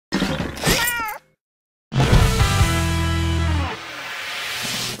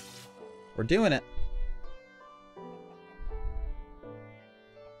We're doing it.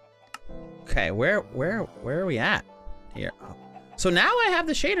 Okay, where are we at here? Oh. So now I have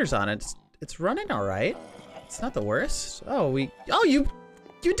the shaders on it. It's running all right. It's not the worst. Oh, you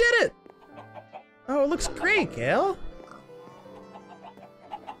did it. Oh, it looks great, Gail.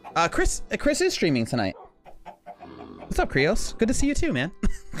 Chris is streaming tonight. What's up, Krios? Good to see you too, man.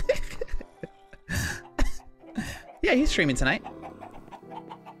 Yeah, he's streaming tonight.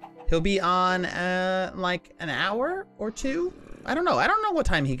 He'll be on like an hour or two. I don't know. I don't know what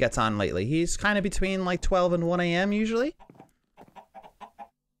time he gets on lately. He's kind of between like 12 and 1 a.m. usually.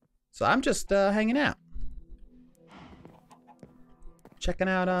 So I'm just hanging out. Checking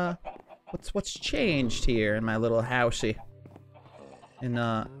out what's changed here in my little housey. In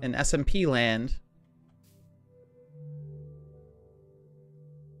SMP land.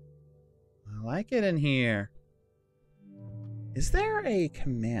 I like it in here. Is there a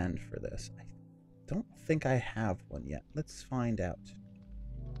command for this? I don't think I have one yet. Let's find out.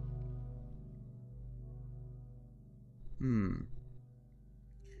 I'm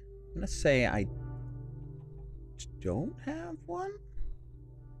gonna say I don't have one.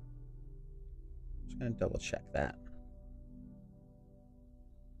 Just gonna double check that.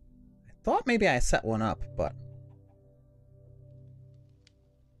 I thought maybe I set one up, but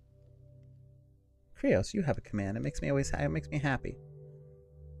Krios, you have a command. It makes me happy.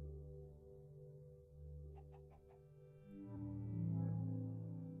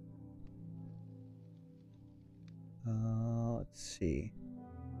 Let's see.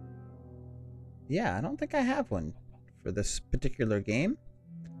 Yeah, I don't think I have one for this particular game,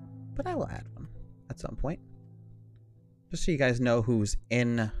 but I will add one at some point. Just so you guys know who's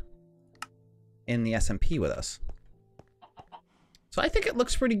in the SMP with us. So I think it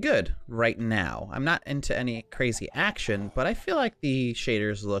looks pretty good right now. I'm not into any crazy action, but I feel like the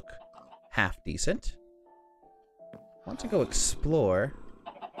shaders look half decent. I want to go explore.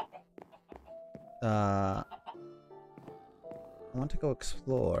 I want to go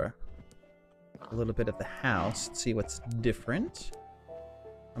explore a little bit of the house and see what's different.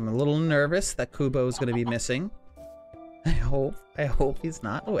 I'm a little nervous that Kubo is going to be missing. I hope he's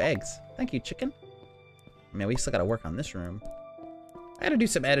not. Oh, eggs. Thank you, chicken. Man, we still got to work on this room. I gotta do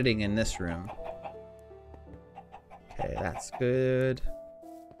some editing in this room. Okay, that's good.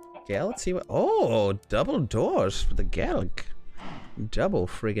 Okay, let's see what... Oh, double doors for the Gelg. Double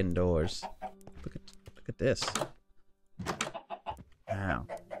friggin' doors. Look at this. Wow.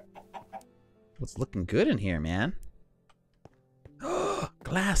 What's looking good in here, man?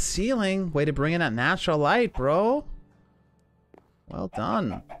 Glass ceiling. Way to bring in that natural light, bro. Well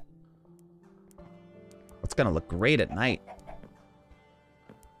done. It's gonna look great at night.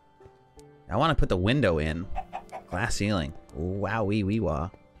 I want to put the window in. Glass ceiling. Wow, wee wah.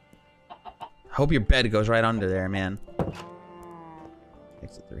 Hope your bed goes right under there, man.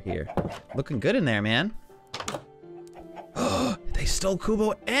 Exit through here. Looking good in there, man. They stole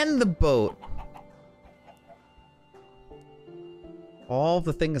Kubo and the boat. All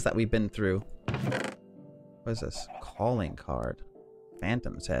the things that we've been through. What is this? Calling card.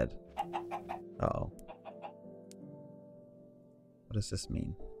 Phantom's head. Uh-oh. What does this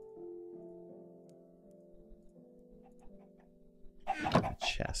mean?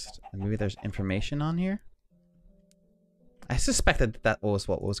 Chest. Maybe there's information on here? I suspected that was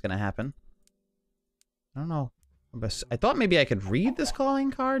what was going to happen. I don't know. I thought maybe I could read this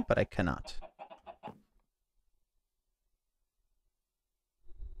calling card, but I cannot.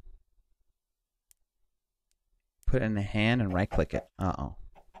 Put it in a hand and right-click it. Uh-oh.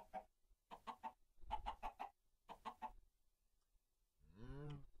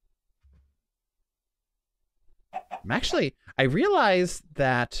 I realized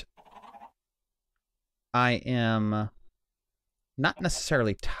that I am not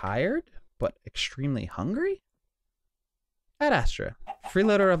necessarily tired, but extremely hungry. Ad Astra,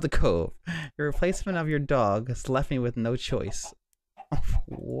 freeloader of the Cove. Your replacement of your dog has left me with no choice.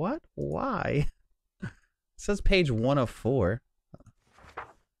 What? Why? It says page 1 of 4.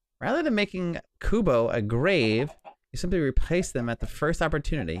 Rather than making Kubo a grave, you simply replace them at the first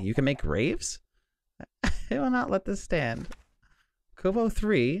opportunity. You can make graves? I will not let this stand. Kubo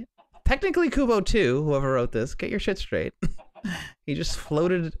 3. Technically Kubo 2, whoever wrote this. Get your shit straight. He just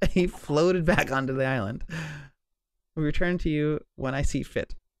floated back onto the island. We return to you when I see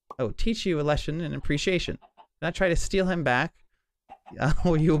fit. I will teach you a lesson in appreciation. Do not try to steal him back,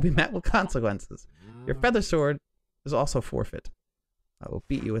 or you will be met with consequences. Your feather sword is also forfeit. I will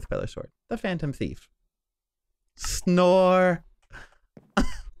beat you with feather sword. The Phantom Thief. Snore!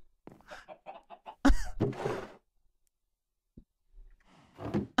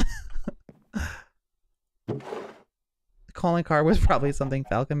 calling card was probably something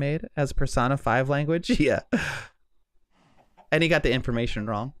Falcon made as Persona 5 language. Yeah. And he got the information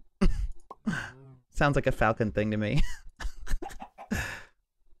wrong. Sounds like a Falcon thing to me.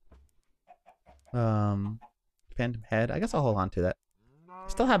 Phantom head. I guess I'll hold on to that.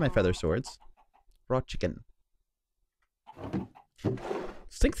 Still have my feather swords. Raw chicken.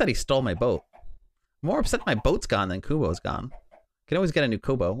 Stinks that he stole my boat. I'm more upset my boat's gone than Kubo's gone. Can always get a new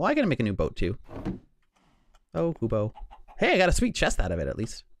Kubo. Well, I gotta make a new boat too. Oh, Kubo. Hey, I got a sweet chest out of it at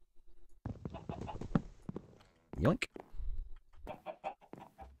least. Yoink.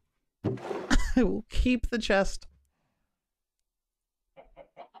 I will keep the chest.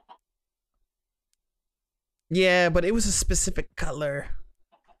 Yeah, but it was a specific color.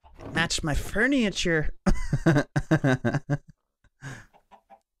 It matched my furniture.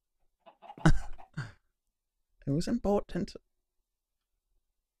 It was important.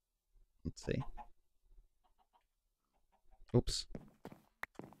 Let's see. Oops.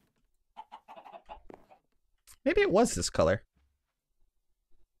 Maybe it was this color.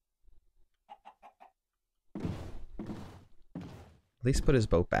 At least put his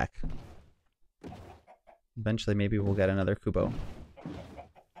boat back. Eventually, maybe we'll get another Kubo.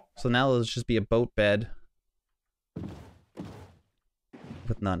 So now it'll just be a boat bed.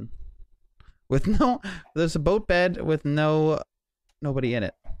 With none. With no... There's a boat bed with nobody in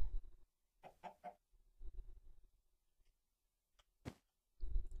it.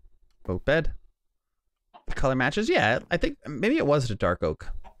 Boat bed. The color matches? Yeah, I think maybe it was a dark oak.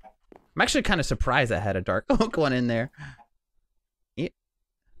 I'm actually kind of surprised I had a dark oak one in there. Yeah.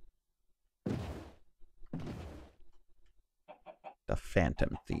 The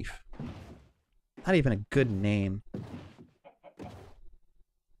Phantom Thief. Not even a good name.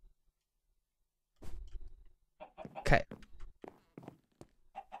 Okay.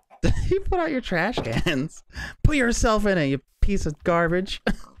 You put out your trash cans. Put yourself in it, you piece of garbage.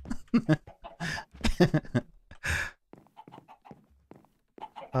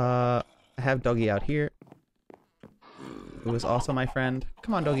 I have Doggy out here, who is also my friend.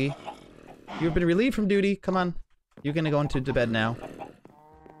 Come on, Doggy. You've been relieved from duty. Come on. You're gonna go into the bed now.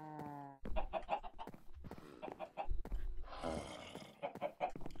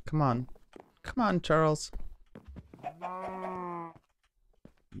 Come on. Come on, Charles.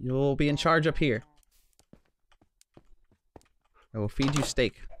 You'll be in charge up here. I will feed you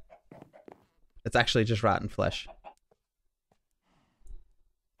steak. It's actually just rotten flesh.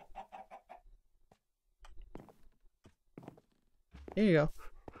 Here you go.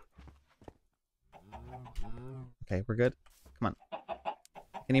 Okay, we're good. Come on.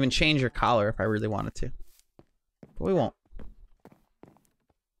 I can even change your collar if I really wanted to. But we won't.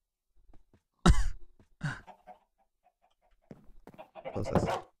 Close this.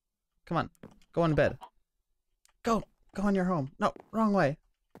 Come on. Go in bed. Go. Go in your home. No, wrong way.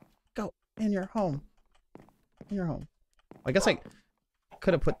 Go in your home. In your home. I guess I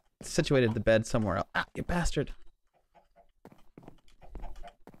could have situated the bed somewhere else. Ah, you bastard.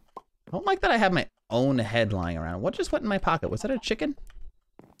 I don't like that I have my own head lying around. What just went in my pocket? Was that a chicken?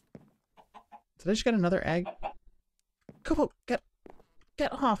 Did I just get another egg? Kubo, get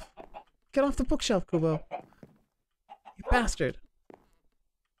off. Get off the bookshelf, Kubo. You bastard.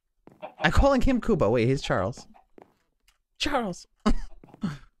 I'm calling him Kubo. Wait, he's Charles. Charles!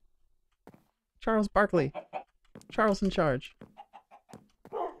 Charles Barkley. Charles in charge.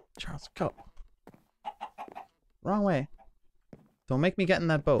 Charles, go. Wrong way. Don't make me get in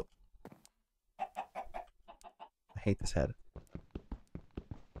that boat. I hate this head.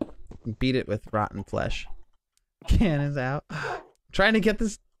 Beat it with rotten flesh. Cannons out. I'm trying to get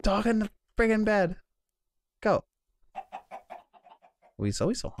this dog in the friggin' bed. Go. Oh, he's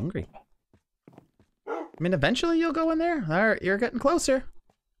always so hungry. I mean, eventually you'll go in there. Alright, you're getting closer.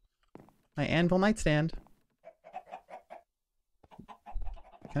 My anvil nightstand.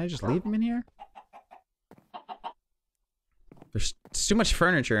 Can I just leave him in here? There's too much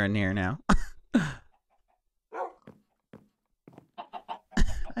furniture in here now.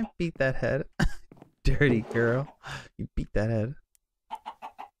 I beat that head. Dirty girl. You beat that head.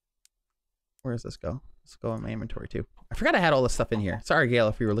 Where does this go? Let's go in my inventory too. I forgot I had all this stuff in here. Sorry, Gail,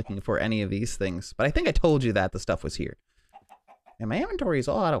 if you were looking for any of these things. But I think I told you that the stuff was here. And my inventory is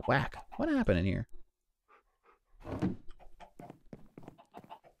all out of whack. What happened in here?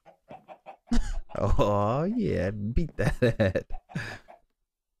 Oh, yeah. Beat that head.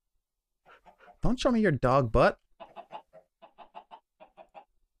 Don't show me your dog butt.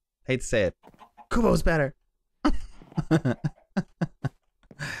 Hate to say it. Kubo's better. It's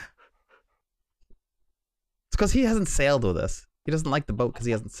because he hasn't sailed with us. He doesn't like the boat because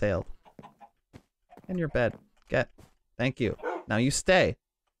he hasn't sailed. In your bed. Get. Thank you. Now you stay.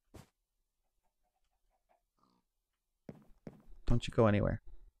 Don't you go anywhere.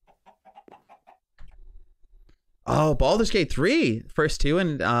 Oh, Baldur's Gate 3. First two,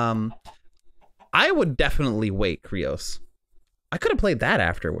 and I would definitely wait, Krios. I could have played that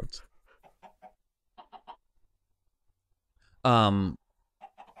afterwards. I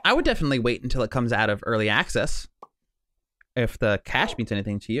would definitely wait until it comes out of early access. If the cache means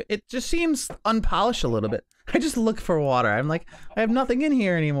anything to you. It just seems unpolished a little bit. I just look for water. I'm like, I have nothing in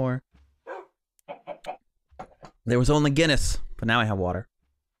here anymore. There was only Guinness, but now I have water.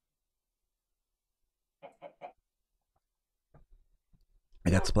 I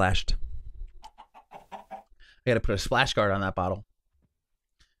got splashed. I gotta put a splash guard on that bottle.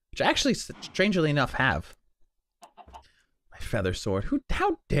 Which I actually, strangely enough, have. My feather sword.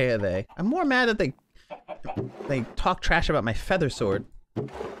 How dare they? I'm more mad that they talk trash about my feather sword.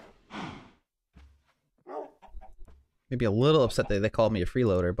 Maybe a little upset that they called me a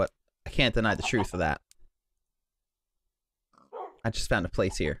freeloader, but I can't deny the truth of that. I just found a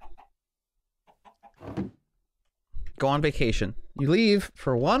place here. Go on vacation. You leave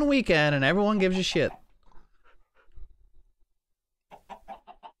for one weekend and everyone gives you shit.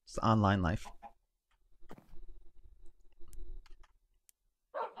 It's online life.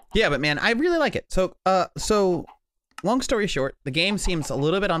 Yeah, but man, I really like it. So long story short, the game seems a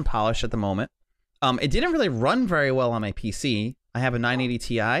little bit unpolished at the moment. It didn't really run very well on my PC. I have a 980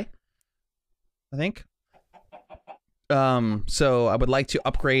 Ti, I think. So I would like to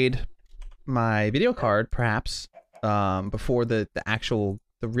upgrade my video card, perhaps, before the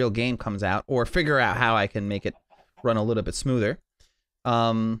real game comes out, or figure out how I can make it run a little bit smoother.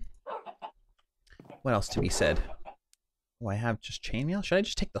 What else to be said? Oh, I have just chainmail? Should I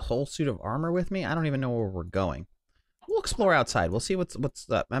just take the whole suit of armor with me? I don't even know where we're going. We'll explore outside. We'll see what's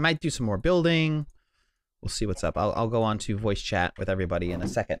up. I might do some more building. We'll see what's up. I'll go on to voice chat with everybody in a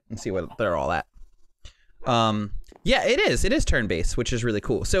second and see what they're all at. Yeah, it is turn-based, which is really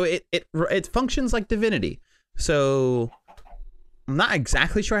cool. So it functions like Divinity. So I'm not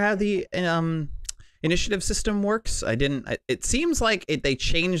exactly sure how the initiative system works. It seems like they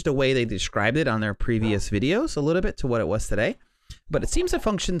changed the way they described it on their previous videos a little bit to what it was today. But it seems to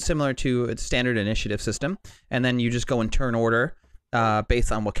function similar to a standard initiative system. And then you just go in turn order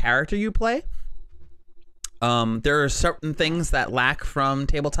based on what character you play. There are certain things that lack from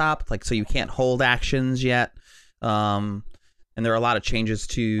tabletop, like so you can't hold actions yet. And there are a lot of changes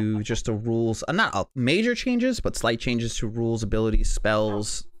to just the rules. Not major changes, but slight changes to rules, abilities,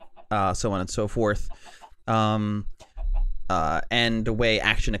 spells, so on and so forth. And the way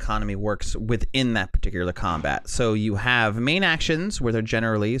action economy works within that particular combat. So you have main actions where they're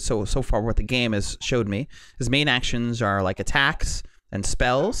generally, so far what the game has showed me is main actions are like attacks and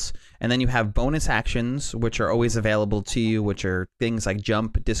spells, and then you have bonus actions which are always available to you, which are things like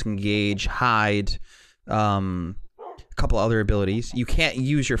jump, disengage, hide, a couple other abilities. You can't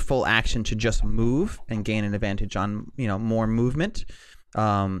use your full action to just move and gain an advantage on, more movement.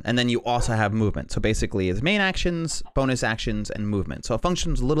 And then you also have movement. So basically it's main actions, bonus actions, and movement. So it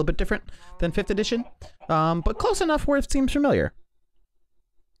functions a little bit different than 5th edition, but close enough where it seems familiar.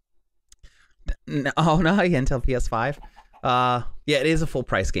 Oh, no, yeah, until PS5. Yeah, it is a full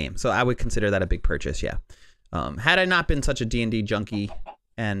price game, so I would consider that a big purchase, yeah. Had I not been such a D&D junkie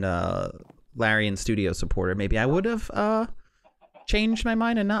and Larian Studio supporter, maybe I would have changed my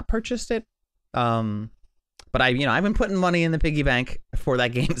mind and not purchased it. But I've been putting money in the piggy bank for that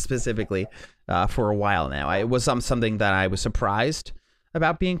game specifically for a while now. It was something that I was surprised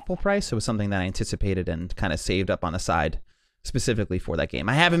about being full price. It was something that I anticipated and kind of saved up on the side specifically for that game.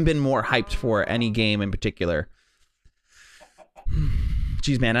 I haven't been more hyped for any game in particular.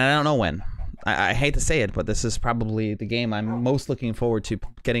 Jeez, man, I don't know when. I hate to say it, but this is probably the game I'm most looking forward to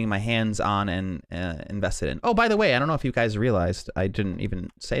getting my hands on and invested in. Oh, by the way, I don't know if you guys realized, I didn't even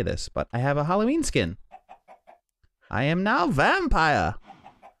say this, but I have a Halloween skin. I am now vampire.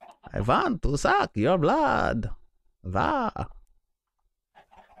 I want to suck your blood. Va.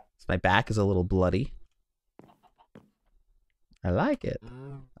 So my back is a little bloody. I like it.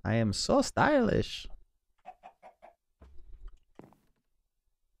 I am so stylish.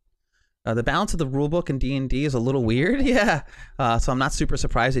 The balance of the rulebook in D&D is a little weird, yeah. So I'm not super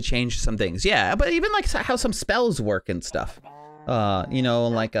surprised they changed some things. Yeah, but even like how some spells work and stuff.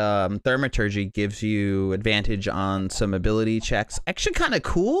 Like Thaumaturgy gives you advantage on some ability checks. Actually kind of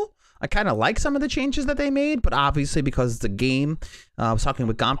cool. I kind of like some of the changes that they made, but obviously because it's a game, I was talking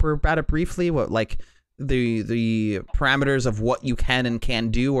with Gomper about it briefly, the parameters of what you can and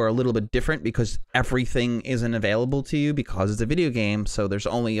can't do are a little bit different because everything isn't available to you because it's a video game. So there's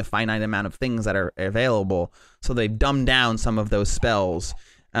only a finite amount of things that are available. So they've dumbed down some of those spells.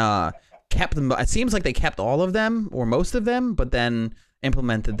 Kept them. It seems like they kept all of them or most of them, but then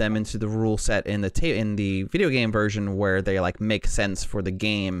implemented them into the rule set in the video game version where they like make sense for the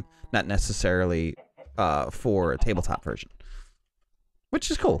game, not necessarily for a tabletop version,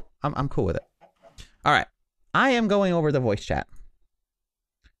 which is cool. I'm cool with it. All right, I am going over the voice chat.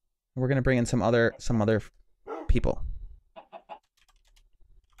 We're gonna bring in some other people.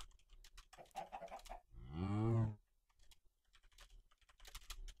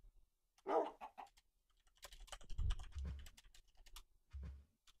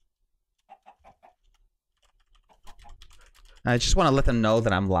 I just want to let them know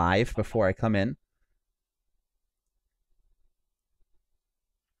that I'm live before I come in.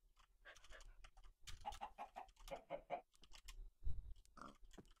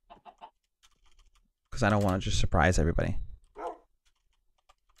 Because I don't want to just surprise everybody.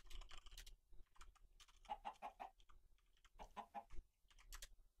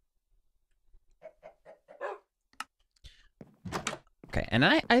 Okay, and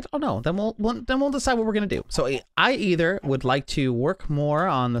I don't know. Then we'll decide what we're gonna do. So I either would like to work more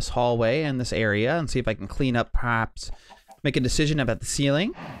on this hallway and this area and see if I can clean up, perhaps make a decision about the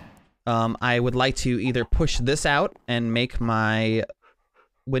ceiling. I would like to either push this out and make my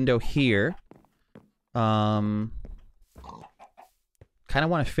window here. Kind of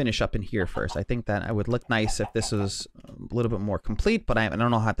want to finish up in here first. I think that it would look nice if this was a little bit more complete, but I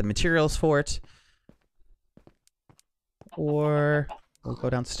don't know how the materials for it. Or we'll go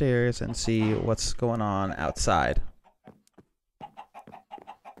downstairs and see what's going on outside.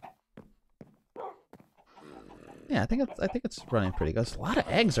 Yeah, I think it's running pretty good. There's a lot of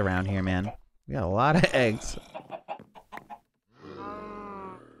eggs around here, man. We got a lot of eggs.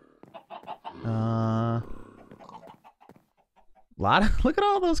 Look at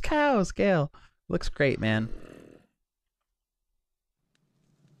all those cows, Gail. Looks great, man.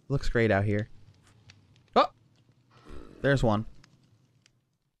 Looks great out here. Oh, there's one.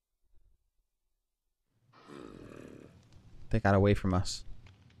 They got away from us.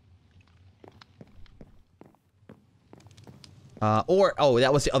 Oh,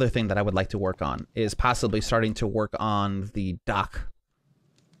 that was the other thing that I would like to work on, is possibly starting to work on the dock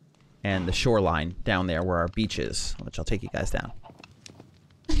and the shoreline down there where our beach is, which I'll take you guys down.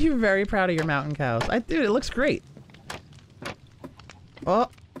 You're very proud of your mountain cows. Dude, it looks great. Oh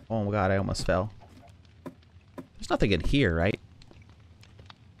my god, I almost fell. There's nothing in here, right?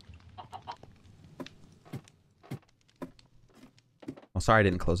 Well, sorry I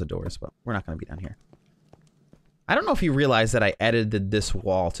didn't close the doors, but we're not going to be down here. I don't know if you realize that I edited this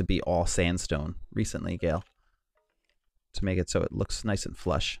wall to be all sandstone recently, Gail. To make it so it looks nice and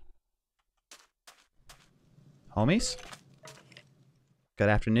flush. Homies? Good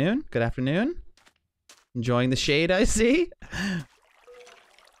afternoon. Good afternoon. Enjoying the shade, I see.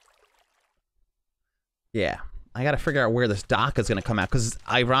 Yeah. I gotta figure out where this dock is gonna come out, because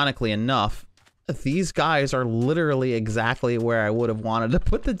ironically enough, these guys are literally exactly where I would have wanted to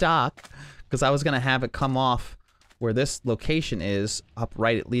put the dock, because I was gonna have it come off where this location is, up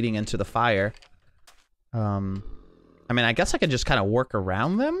right leading into the fire. I mean, I guess I could just kind of work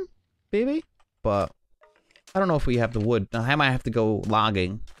around them, maybe, but I don't know if we have the wood. I might have to go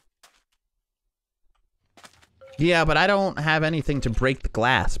logging. Yeah, but I don't have anything to break the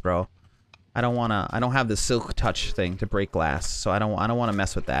glass, bro. I don't have the silk touch thing to break glass, so I don't want to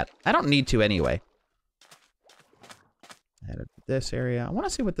mess with that. I don't need to anyway. Added this area. I want to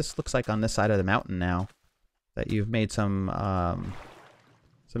see what this looks like on this side of the mountain now that you've made some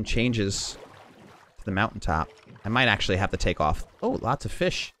changes to the mountaintop. I might actually have to take off. Oh, lots of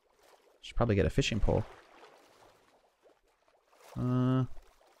fish. Should probably get a fishing pole.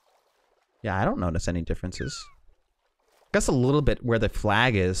 Yeah, I don't notice any differences. I guess a little bit where the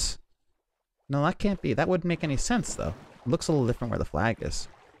flag is. No, that can't be. That wouldn't make any sense, though. It looks a little different where the flag is.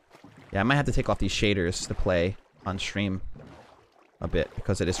 Yeah, I might have to take off these shaders to play on stream a bit,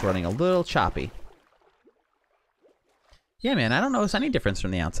 because it is running a little choppy. Yeah, man, I don't notice any difference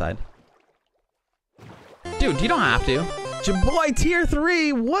from the outside. Dude, you don't have to. Jaboy tier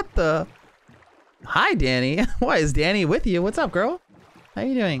 3, what the? Hi, Danny. Why is Danny with you? What's up, girl? How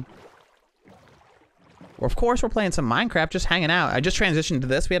you doing? Well, of course, we're playing some Minecraft, just hanging out. I just transitioned to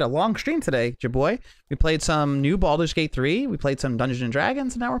this. We had a long stream today, Jaboy. We played some new Baldur's Gate 3. We played some Dungeons and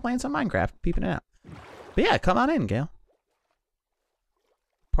Dragons, and now we're playing some Minecraft, peeping it out. But yeah, come on in, Gail.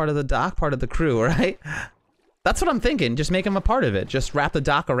 Part of the dock, part of the crew, right? That's what I'm thinking. Just make them a part of it. Just wrap the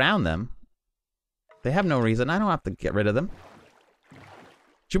dock around them. They have no reason. I don't have to get rid of them.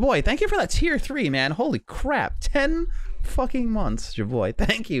 Jaboy, thank you for that tier 3, man. Holy crap. 10 fucking months, Jaboy.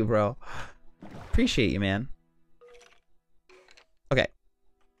 Thank you, bro. Appreciate you, man. Okay.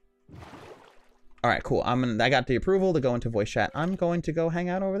 Alright, cool. I got the approval to go into voice chat. I'm going to go hang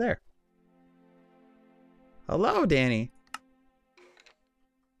out over there. Hello, Danny.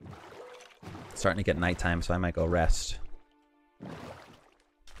 It's starting to get nighttime, so I might go rest.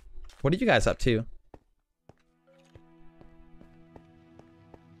 What are you guys up to?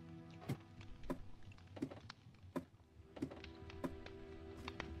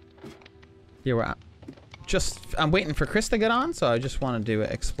 Here we're I'm waiting for Chris to get on, so I just wanted to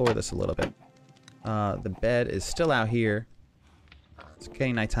explore this a little bit. The bed is still out here. It's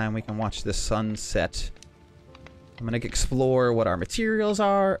getting nighttime. We can watch the sunset. I'm gonna explore what our materials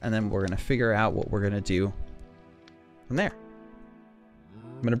are, and then we're gonna figure out what we're gonna do from there.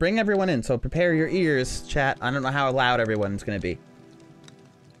 I'm gonna bring everyone in, so prepare your ears, chat. I don't know how loud everyone's gonna be.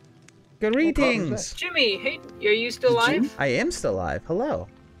 Greetings! Jimmy, hey, are you still live? I am still live. Hello.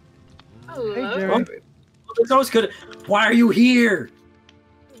 Hello. Hey, Jerry. It's always good. Why are you here?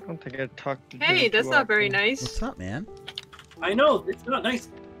 I don't think I talked to Hey, that's not very nice. What's up, man? I know, it's not nice.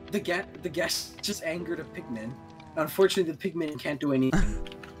 The guest just angered a pigman. Unfortunately, the pigman can't do anything.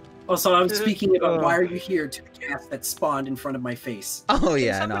 Also, I'm speaking about why are you here to the gas that spawned in front of my face. Oh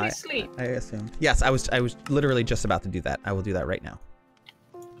yeah, no, Sleep? I assumed. Yes, I was literally just about to do that. I will do that right now.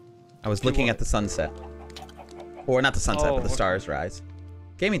 I was looking at the sunset. Or not the sunset, but the stars rise.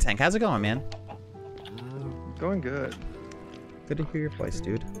 Gaming Tank, how's it going, man? Going good. Good to hear your voice,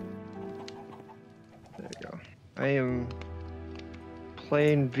 dude. There you go. I am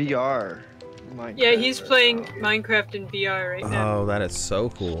playing VR. Minecraft Yeah, he's playing Minecraft in VR right now. Oh, that is so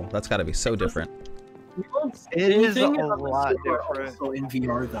cool. That's got to be so different. It is a lot different. Also in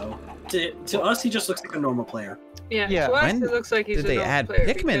VR though. To us, he just looks like a normal player. Yeah, Yeah. to us When it looks like he's did a they normal add player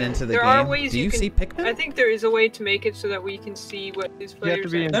Pikmin into the there are game? ways Do you see Pikmin? I think there is a way to make it so that we can see what his You have to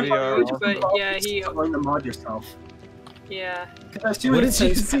players be in actually VR. do, but yeah, he learn to mod yourself. yeah. What did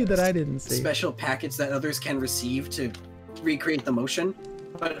you see that I didn't see? Special packets that others can receive to recreate the motion,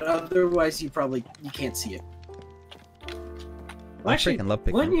 but otherwise you can't see it. I freaking love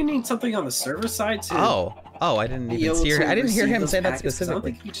Pikmin. Wouldn't you need something on the server side to? Oh, I didn't even hear. I didn't hear him say that specifically. I don't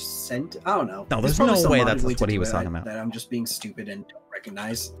think he just sent. I don't know. No, there's no way that's what he was talking about. That I'm just being stupid and don't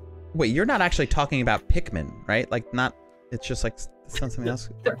recognize. Wait, you're not actually talking about Pikmin, right? Like, not. It's just like something else.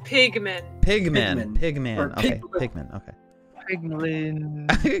 The pigmen. Pigman. Or Okay, Pigman. Pigman. Okay. Piglin.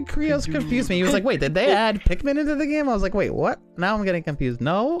 Krios confused me. He was like, wait, did they add Pikmin into the game? I was like, wait, what? Now I'm getting confused.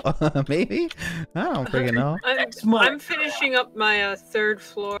 No? Maybe? I don't freaking know. I'm finishing up my third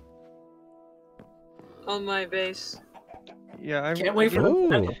floor on my base. Yeah, I Can't wait for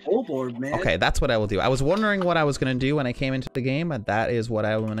the whole board, man. Okay, that's what I will do. I was wondering what I was going to do when I came into the game, but that is what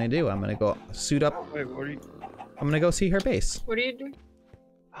I'm going to do. I'm going to go suit up. Wait, what are you? I'm going to go see her base. What are you doing?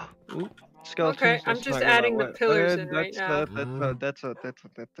 Ooh, skeletons. Okay, I'm let's just talk about adding the what- pillars in right now. That's a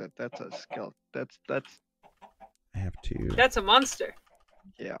skeleton. That's I have to. That's a monster.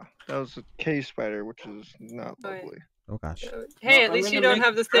 yeah. That was a cave spider, which is not Right. lovely. Oh, gosh. Hey, No, at I'm least you gonna don't make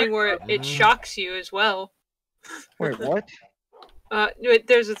have the thing where it shocks you as well. Wait, what?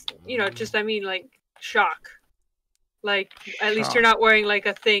 There's a, just I mean like shock. Like at least you're Shock. not wearing like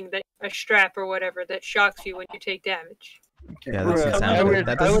a thing a strap or whatever that shocks you when you take damage. Okay, Yeah, we're that doesn't coming sound over- good.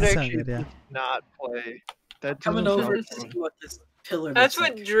 That I would doesn't sound actually good, yeah. not play. That coming doesn't over sound to fun. see what this pillar. That's looks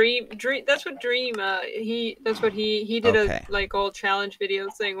what like. Dream he did Okay. a like old challenge video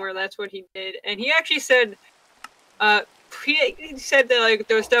thing where that's what he did, and he actually said he said that like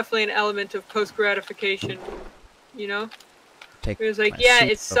there was definitely an element of post gratification, Take it was like my yeah suit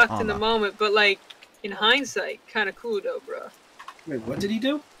it of sucked in the armor. moment, but like in hindsight kind of cool though, bro. Wait, what did he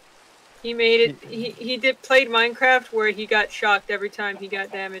do? He made it. He played Minecraft where he got shocked every time he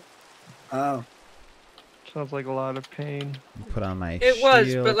got damaged. Oh, Sounds like a lot of pain. Put on my It was,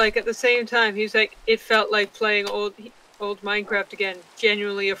 shield. but like at the same time, he's like it felt like playing old Minecraft again.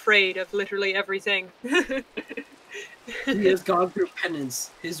 Genuinely afraid of literally everything. he has gone through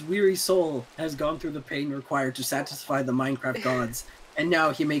penance. His weary soul has gone through the pain required to satisfy the Minecraft gods, and now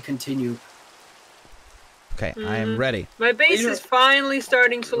he may continue. Okay, I am ready. My base is finally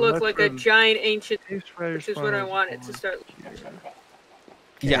starting to look Let's like a go. giant ancient, Cave spiders which is what I spawn want it to start.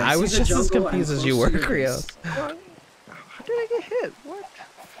 Yeah, I I see was the just as jungle and confused as you close were, to your Krios. base. What? How did I get hit? What?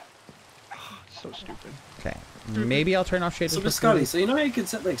 So stupid. Okay, maybe I'll turn off shaders. So, for Biscotti, Krios. so you know how you can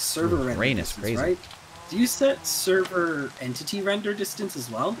set like server Ooh, render rain is distance, crazy. right? Do you set server entity render distance as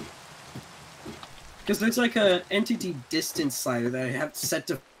well? Because there's like a entity distance slider that I have set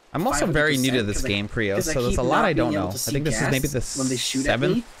to I'm also very new to this game, Krios, so there's a lot I don't know. I think this is maybe the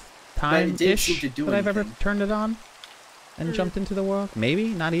 7th time-ish that I've ever turned it on and jumped into the world. Maybe,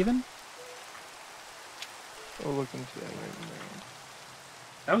 not even. I'll look into that right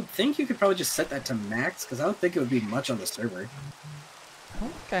now. I would think you could probably just set that to max, because I don't think it would be much on the server. I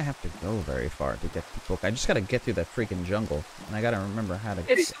don't think I have to go very far to get the book. I just gotta get through that freaking jungle, and I gotta remember how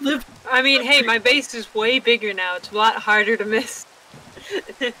to. I mean, hey, my base is way bigger now. It's a lot harder to miss.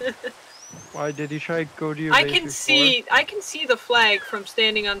 Why did you try to go to your I base can see the flag from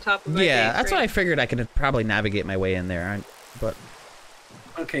standing on top of my Yeah, base, that's right? what I figured. I could probably navigate my way in there, but.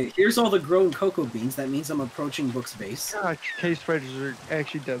 Okay, here's all the grown cocoa beans. That means I'm approaching Book's base. God, cave spiders are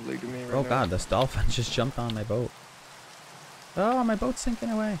actually deadly to me right now. Oh god, this dolphin just jumped on my boat. Oh, my boat's sinking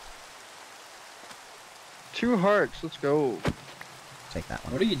away. 2 hearts, let's go. Take that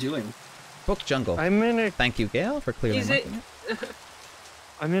one. What are you doing? Book jungle. I'm in a Thank you, Gail, for clearly Is marking it.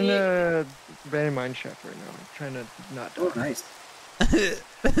 I'm in a abandoned mine shaft right now. I'm trying to not die. Oh, nice.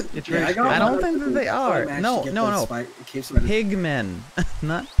 It's Yeah, very got I a don't lot think of that they are. managed No, to get no, those no. cave spiders. Pigmen,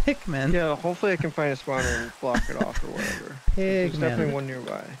 not Pikmin. Yeah, hopefully I can find a spawner and block it off or whatever. There's definitely Pigmen. one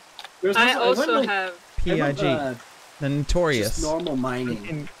nearby. There's I went, also like, have. I went, PIG. The notorious. just normal I mining.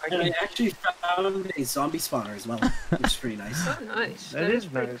 can, And I actually found a zombie spawner as well, which is pretty nice. Oh, nice. that is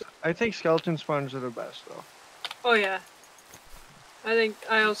pretty nice. I think skeleton spawns are the best though. cool. Oh yeah.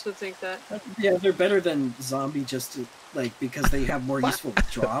 I also think that. Yeah, they're better than zombie just to, like, because they have more useful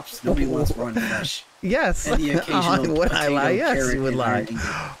drops. Nobody wants raw and fresh. Yes. And the occasional Would I lie? potato, Yes, carrot, you would and lie. iron ingot.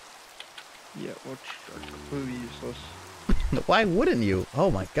 Yeah, which are completely useless. Why wouldn't you?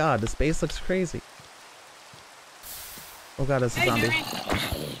 Oh my god, this base looks crazy. Oh god, it's a Hey, zombie.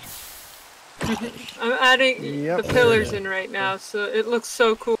 Jimmy. I'm adding Yep. the pillars in right now, so it looks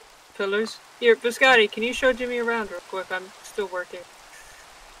so cool. Pillars. Here, Biscotti, can you show Jimmy around real quick? I'm still working.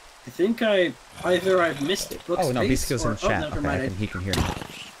 I think I've missed it. Oh no, Beast Bisco's in chat. never Okay, mind. he can hear me.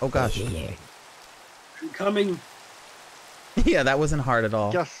 Oh gosh. I'm coming. Yeah, that wasn't hard at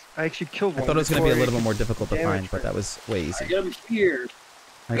all. Yes, I actually killed I one. thought it was going to be a before little bit more difficult to damage find, but that was way I easier. am here.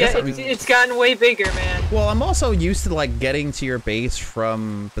 I Yeah, guess it's gotten way bigger, man. well, I'm also used to like getting to your base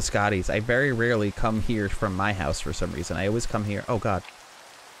from Biscotti's. I very rarely come here from my house for some reason. I always come here. Oh god.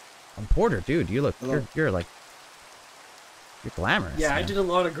 I'm Porter, dude. You look. Hello. You're glamorous. Yeah, I man. did a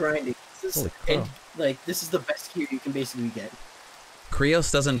lot of grinding. Holy crow. This is the best gear you can basically get.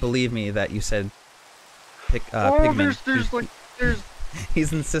 Krios doesn't believe me that you said Oh, pigmen. there's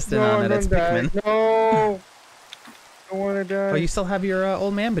He's insistent no, on it. It's don't die. pigmen. No, I want to die. Oh, you still have your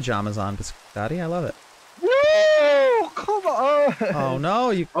old man pajamas on, Biscotti. I love it. No, come on. Oh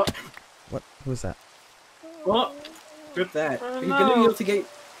no, you. Oh. What? Who's that? Well, grip that. Oh, Are you gonna be no. able to get?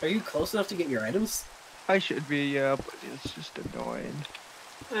 Are you close enough to get your items? I should be, yeah, but it's just annoying.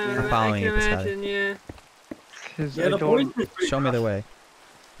 I'm following I you, can Biscotti. imagine, yeah. Cause Yeah, I the don't. boys. Show me the way. I'm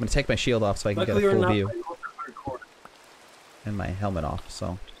gonna take my shield off so I can Luckily, get a we're full not view, playing hardcore. and my helmet off.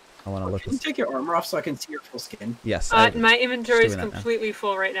 So I want to look. Can you take your armor off so I can see your full skin? Yes. My inventory is doing that now. completely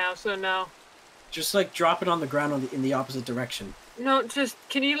full right now, so no. Just like drop it on the ground in the opposite direction. No, just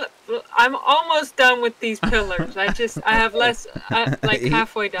can you? I'm almost done with these pillars. I have less, like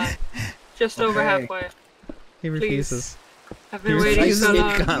halfway done, just over Okay. halfway. He refuses. I've He been waiting refuses so to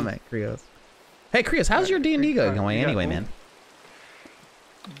long. comment, Krios. Hey, Krios, how's your D&D going Yeah. anyway, man?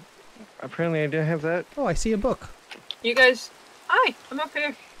 Apparently, I didn't have that. Oh, I see a book. You guys, hi, I'm up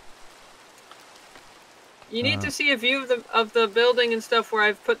here. You need to see a view of the building and stuff where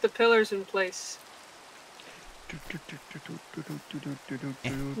I've put the pillars in place.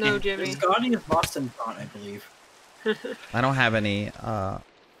 No, Jimmy. There's Gotti of Boston Front, I believe. I don't have any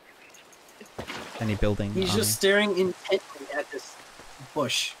building. He's on just me. staring intently at this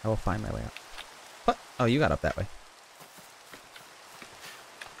bush. I will find my way out. What? Oh, you got up that way.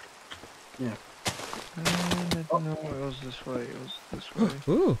 Yeah. No, it was this way. It was this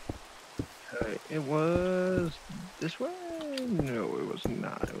way. Ooh. It was this way. No, it was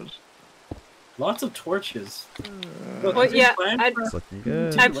not. It was. Lots of torches. Well, Have you yeah, planned I- for- It's looking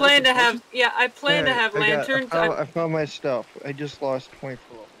good. I plan to have, I plan to have lanterns. I found my stuff. I just lost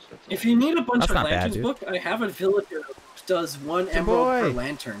 24 of us. That's all. If you need a bunch That's of not bad, lanterns, dude. book, I have a villager who does one Good emerald per boy.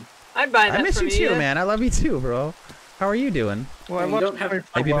 lantern. I'd buy that I miss from you too, yeah. man. I love you too, bro. How are you doing? Well, I Yeah, you lost don't have to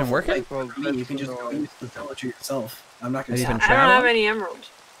 24 Have you been of working? them. Well, I mean, you can that's just go annoying. use the villager yourself. I'm not Have going you to been I don't have traveling? any emeralds,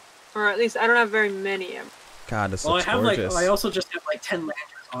 or at least I don't have very many emeralds. God, this Well, I looks have gorgeous. I also just have like 10 lanterns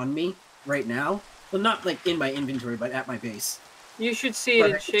on me right now. Well, not like in my inventory, but at my base. You should see it But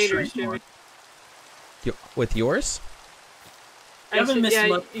in I can shaders, trade Jimmy. more. With yours? You haven't missed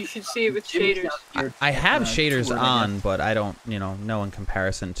much. You should see it with Jimmy's shaders. not here I have to shaders tour, I on, guess. but I don't, know in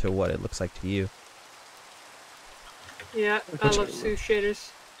comparison to what it looks like to you. Yeah, I love Sue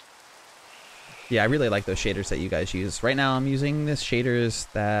shaders. Yeah, I really like those shaders that you guys use. Right now, I'm using this shaders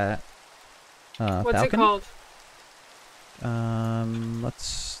that What's Falcon? it called?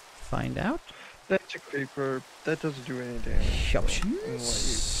 Let's find out. That's a creeper. That doesn't do any damage.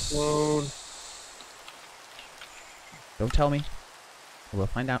 Options. Load. Don't tell me. We'll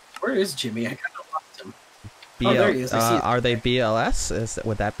find out. Where is Jimmy? I kind of lost him. BL, Oh, there he is. I see it. Are they BLS?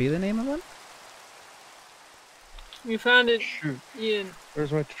 Would that be the name of them? You found it, Shoot. Ian.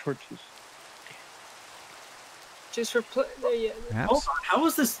 Where's my torches? Just for there, yeah. Perhaps. Hold on.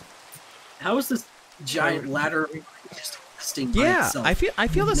 How is this giant ladder just resting by Yeah, itself? I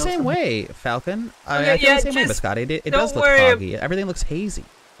feel the same way, Falcon. Okay, I feel yeah, the same way, just Biscotti. It don't does look worry. foggy. Everything looks hazy.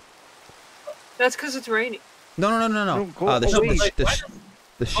 That's because it's raining. No. Don't go The away.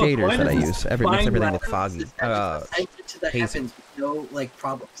 shaders Why that I does use this makes fine everything look ladder foggy. just ascend to the hazy. heavens with no like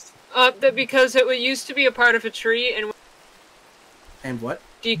problems? Because it used to be a part of a tree, and And what?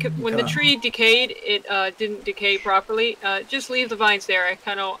 when the tree decayed, it didn't decay properly. Just leave the vines there. I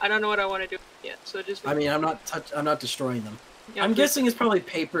don't know what I want to do yet. So just. I mean, I'm not destroying them. Yeah, I'm please. guessing it's probably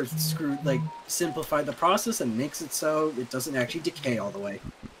paper screwed, like simplify the process and makes it so it doesn't actually decay all the way.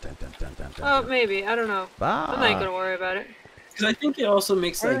 Dun, dun, dun, dun, dun, Oh, dun. maybe. I don't know. I'm not gonna worry about it. Because I think it also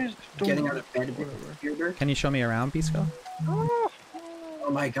makes like Guys, don't getting out worry. of bed a bit weirder. Can you show me around, Bisco? Oh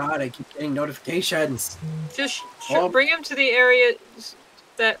my god, I keep getting notifications. Just Oh. bring him to the area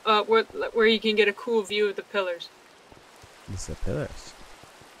that where you can get a cool view of the pillars. These are the pillars.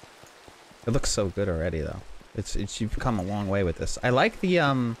 It looks so good already, though. You've come a long way with this. I like the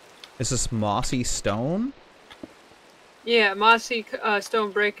is this mossy stone? Yeah, mossy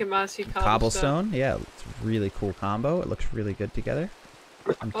stone brick and mossy Cobblestone? Yeah, it's a really cool combo. It looks really good together.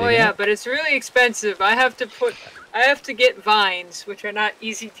 I'm Oh digging yeah, it. but it's really expensive. I have to get vines, which are not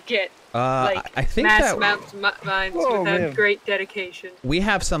easy to get. Like I think mass that amounts of vines Oh, without man. great dedication. we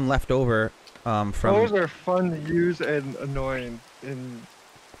have some left over Those from are fun to use and annoying in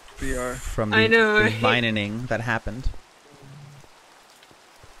VR. from I know, the right? vining that happened.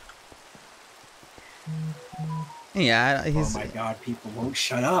 Yeah, Oh he's my god, people won't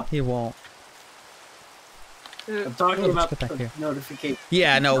shut up. he won't. I'm talking Let's about get back the here. notification.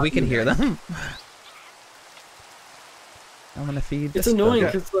 Yeah, no, we can you hear guys. them. I'm gonna feed It's this annoying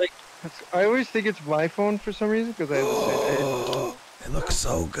guy. because like I always think it's my phone for some reason because I have the same. It looks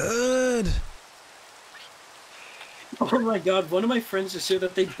so good. oh my god, one of my friends just shared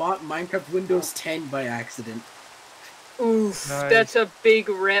that they bought Minecraft Windows 10 by accident. Oof, Nice. that's a big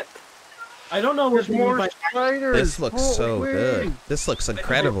rip. I don't know what There's they mean more by spiders. This looks so Holy good. wait. This looks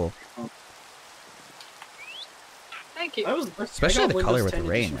incredible. Thank you. Especially the color with the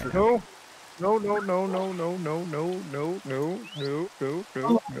rain right now. No, no, no, no, no, no, no, no, no, no, no, no, no. I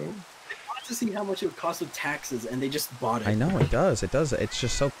wanted to see how much it would cost with taxes, and they just bought it. I know it does. It does. It's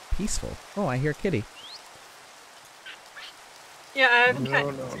just so peaceful. Oh, I hear Kitty. Yeah, I have a No, cat.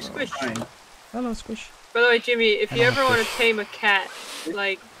 no, no. Squish. Fine. Hello, Squish. By the way, Jimmy, if I you don't ever have want to fish. tame a cat,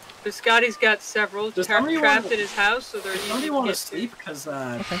 like Biscotti's got several Does somebody trapped wanna- in his house, so they're Does easy somebody to want to get sleep? Because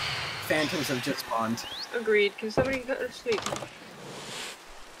Okay. phantoms have just spawned. Agreed. Can somebody go to sleep?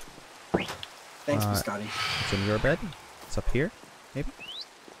 Thanks, Uh, Biscotti. It's in your bed. It's up here, maybe.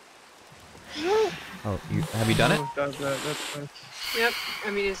 Oh, have you done it? Oh, that's nice. Yep.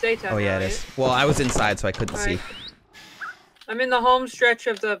 I mean, it's daytime. Oh yeah, now, it is. Well, I was inside, so I couldn't Alright. see. I'm in the home stretch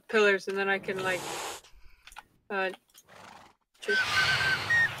of the pillars, and then I can like, just,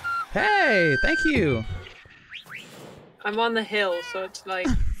 Hey, thank you, I'm on the hill, so it's like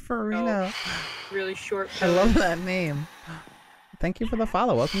Farina. really short. I Pillars. love that name. Thank you for the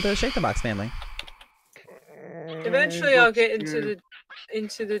follow. Welcome to the Shake the Box family. Eventually, I'll get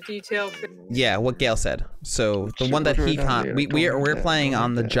into the detail. Yeah, what Gail said. So the Shit, one that we'll do he it down there. we're Don't playing need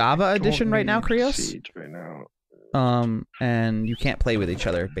on the that. Java edition Don't right now, need Krios. siege right now. And you can't play with each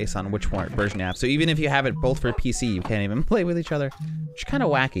other based on which version you have. So even if you have it both for PC, you can't even play with each other. Which is kind of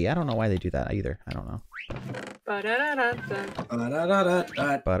wacky. I don't know why they do that either. I don't know. Ba-da-da-da-da.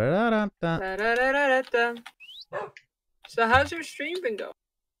 Da-da-da-da-da. Ba-da-da-da-da. Da-da-da-da-da. So how's your stream been going?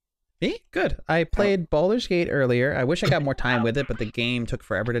 Me? Good. I played Baldur's Gate earlier. I wish I got more time with it, but the game took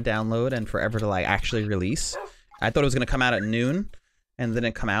forever to download and forever to like actually release. I thought it was gonna come out at noon, and then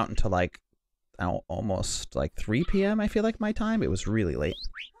it come out until like almost like 3 p.m. I feel like my time. It was really late.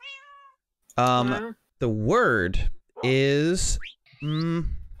 Wow. The word is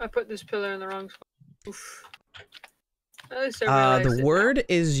I put this pillar in the wrong spot. Oof. At least I realized The it word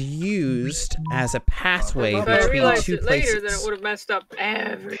is used as a pathway now. If I between realized two it later, then it places. would have messed up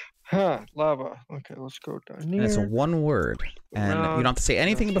everything. Huh, lava. Okay, let's go down And it's here. one word. And you don't have to say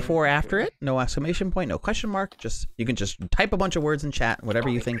anything nothing, before or after okay. it. No exclamation point, no question mark. You can just type a bunch of words in chat, whatever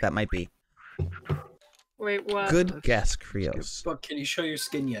you think that might be. Wait, what? Good guess, Krios. But can you show your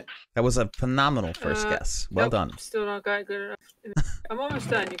skin yet? That was a phenomenal first guess. Well Nope, done. Still not got good enough. I'm almost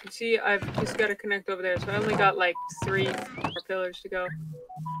done. You can see I've just got to connect over there, so I only got like 3 more pillars to go.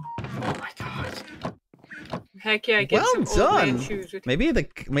 Oh my god. Heck yeah, get Well some old man done. shoes with Maybe the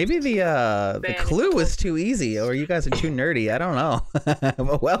clue was too easy, or you guys are too nerdy. I don't know.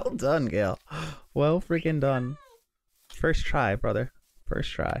 But well done, Gail. Well freaking done. First try, brother.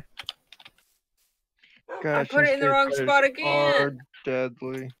 First try. I put it in the wrong spot again. Are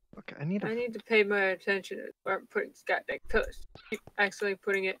deadly. Okay, I need to pay my attention to where I'm putting these goddamn pillars. Keep accidentally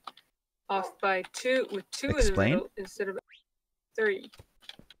putting it off by 2 with 2 in the Explain. middle instead of 3.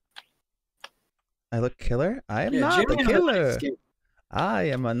 I look killer? I am Yeah, not the Jimmy has a nice killer. skin. I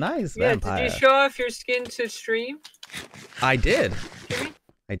am a nice Yeah, vampire. did you show off your skin to stream, I did. Jimmy?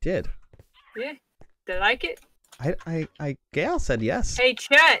 I did. Yeah. Did you like it? Gail said yes. Hey,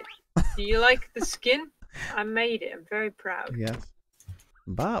 chat. Do you like the skin? I made it. I'm very proud. Yes.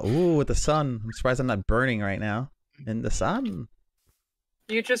 Ooh, with the sun. I'm surprised I'm not burning right now. In the sun.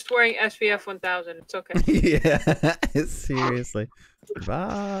 You're just wearing SPF 1000. It's okay. Yeah. Seriously.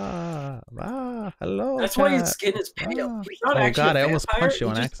 Hello. That's why his cat. skin is pale. Ah. He's not Oh actually god, a I almost vampire, punched you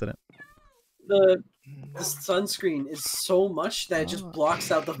he on just- accident. The sunscreen is so much that it just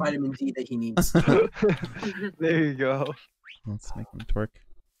blocks out the vitamin D that he needs. There you go. Let's make him twerk.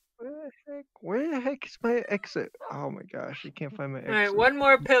 Where the heck is my exit? Oh my gosh, you can't find my exit. Alright, one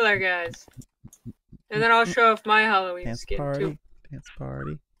more pillar, guys. And then I'll show off my Halloween Dance skin, party. too. Dance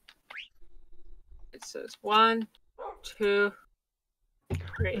party. It says 1, 2,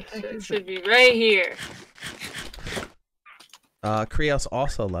 3. So it should be right here. Krios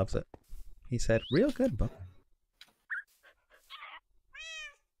also loves it. He said, real good, book.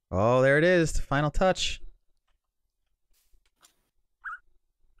 Oh, there it is. The final touch.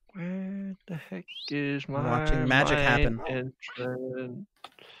 Where the heck is my Watching magic happen. entrance?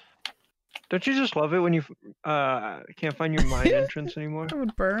 Don't you just love it when you can't find your mine entrance anymore? I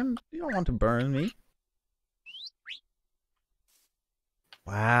would burn. You don't want to burn me.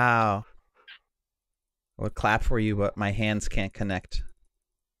 Wow. I would clap for you, but my hands can't connect.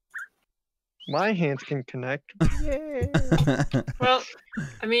 My hands can connect. Yeah. Well,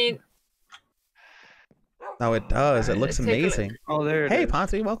 I mean, Oh, it does. It looks Let's take a look. amazing. Oh, there it Hey, is.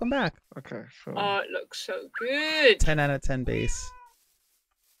 Ponzi, welcome back. Okay, so oh, it looks so good. 10 out of 10 base.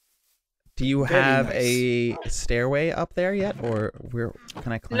 Do you Very have nice. a stairway up there yet, or where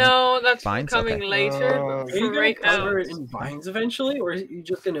can I climb? No, that's Vines? coming Okay. later. Oh. Are But you for gonna right now, cover it in vines eventually, or are you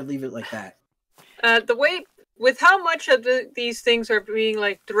just gonna leave it like that? the way with how much of these things are being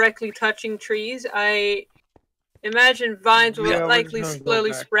like directly touching trees, I imagine vines will Yeah, we're likely just gonna go slowly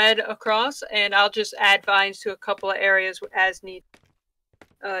back. spread across, and I'll just add vines to a couple of areas as needed.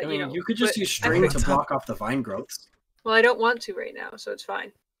 I mean, You know, you could just but use I string think- to block off the vine growths. Well, I don't want to right now, so it's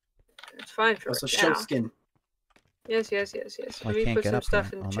fine. It's fine for Also, right show now. skin. Yes. I Let me can't put get some up stuff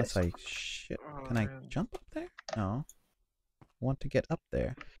here. in the Unless chest. I shit. Oh, Can I man. jump up there? No. I want to get up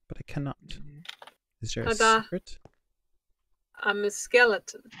there, but I cannot. Is there a Ta-da. secret? I'm a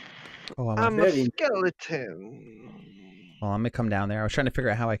skeleton. Oh, I I'm want. a Very- skeleton. Well, I'm gonna come down there. I was trying to figure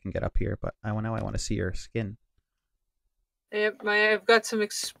out how I can get up here, but now I want to see your skin. Yep, I've got some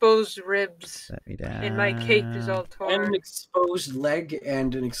exposed ribs, Set me down. and my cape is all And torn. an exposed leg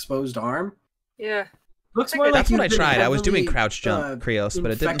and an exposed arm. Yeah. Looks That's more like That's what you've I been tried. I was doing heavily, crouch jump, Krios,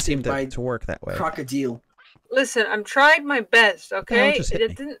 but it didn't seem infected by to work that way. crocodile. Listen, I'm tried my best, okay? just hit me.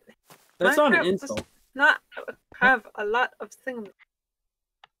 It didn't That's not an Minecraft does insult. not have a lot of things.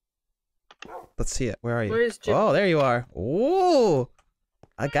 Let's see it. Where are you? Where is Jim? Oh, there you are. Ooh,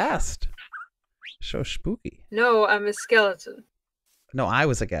 aghast. So spooky. No, I'm a skeleton. No, I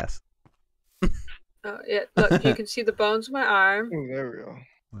was aghast. Yeah, look, you can see the bones of my arm, Oh, there we go.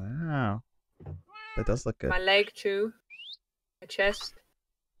 Wow, that does look good. my leg too, my chest.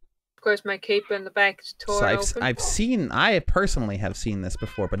 Of course, my cape in the back is So torn open. I personally have seen this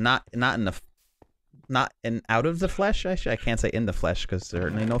before, but not in out of the flesh. I can't say in the flesh because there's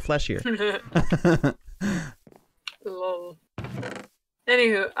certainly no flesh here. Lol.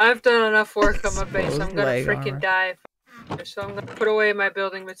 Anywho, I've done enough work on my base. I'm Exposed gonna leg freaking armor. die. So I'm gonna put away my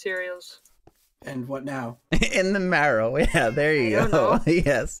building materials. And what now? In the marrow. Yeah, there you I don't go. know.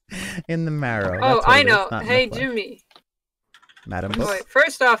 Yes, in the marrow. Oh, That's what I it is, know. not in the Hey, flesh. Jimmy. Madam Oh, Book. wait,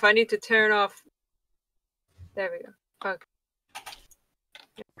 first off, I need to turn off. There we go. Okay.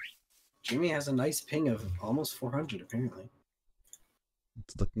 Jimmy has a nice ping of almost 400 apparently.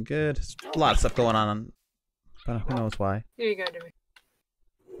 It's looking good. There's a lot of stuff going on. But who knows why? Here you go, Jimmy.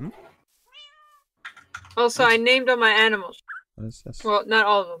 Hmm? Also, I named all my animals. What is this? Well, not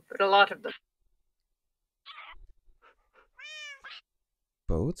all of them, but a lot of them.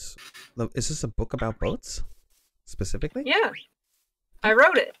 Boats? Is this a book about boats? Specifically? Yeah. I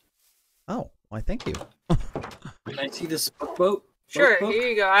wrote it. Oh, why thank you. Can I see this boat? Sure, Boat? here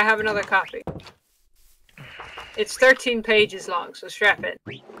you go. I have another copy. It's 13 pages long, so strap in.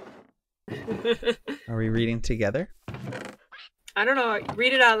 Are we reading together? I don't know.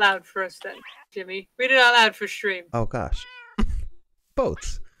 Read it out loud for us then, Jimmy. Read it out loud for stream. Oh gosh.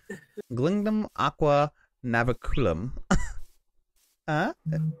 Boats. Glingdom aqua naviculum. How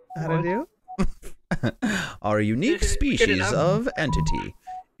to do? Are a unique species of entity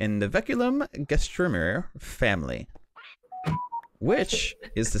in the Veculum gestrimer family, which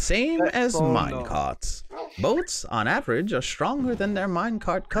is the same as minecarts. Boats, on average, are stronger than their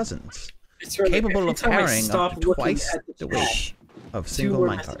minecart cousins, Right, capable of every time I carrying stop up to looking twice at the chat, weight of 2 single more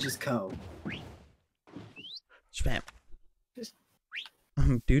minecart. messages come. Spam.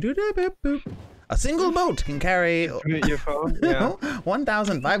 Doo-doo-doo-boop-boop. A single boat can carry Mute your phone. Yeah.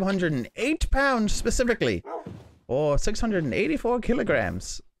 1,508 pounds specifically, or 684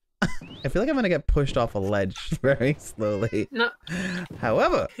 kilograms. I feel like I'm gonna get pushed off a ledge very slowly. No,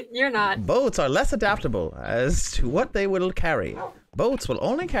 However, you're not. boats are less adaptable as to what they will carry. Boats will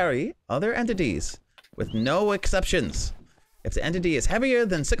only carry other entities, with no exceptions. If the entity is heavier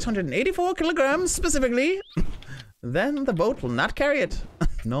than 684 kilograms specifically, then the boat will not carry it.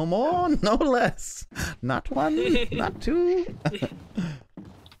 No more, no less. Not one, not two.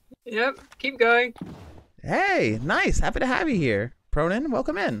 Yep, keep going. Hey, nice. Happy to have you here. Pronin,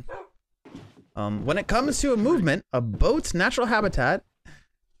 welcome in. When it comes to a movement, a boat's natural habitat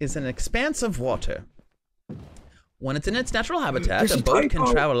is an expanse of water. When it's in its natural habitat, a boat can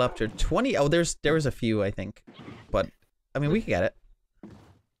travel up to 20... Oh, there was a few, I think. But, I mean, we can get it.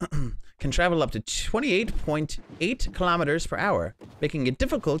 Can travel up to 28.8 kilometers per hour, making it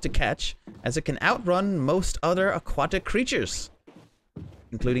difficult to catch, as it can outrun most other aquatic creatures,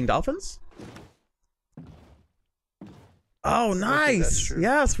 including dolphins. Oh, nice!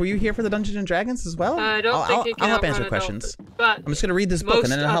 Yes, were you here for the Dungeons and Dragons as well? I don't think it can I'll help outrun answer a questions. dolphin, but I'm just gonna read this book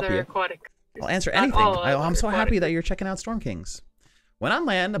and then I'll help most you. other aquatic I'll answer not anything. all I'm so aquatic happy that you're checking out Storm Kings. When on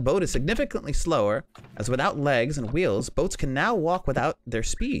land, a boat is significantly slower, as without legs and wheels, boats can now walk without their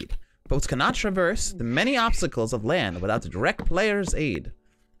speed. Boats cannot traverse the many obstacles of land without the direct player's aid.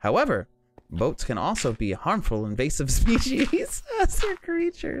 However, boats can also be harmful invasive species as their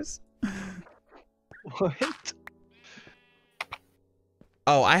creatures. What?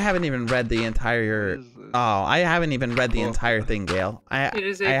 Oh, I haven't even read the entire... Oh, I haven't even read the entire thing, Gail. I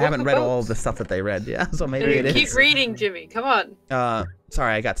haven't read all the stuff that they read, yeah, so maybe it is. Keep reading, Jimmy. Come on.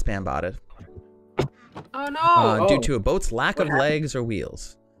 Sorry, I got spam botted. Oh no! Due to a boat's lack of legs or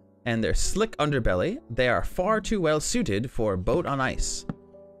wheels and their slick underbelly, they are far too well suited for a boat on ice.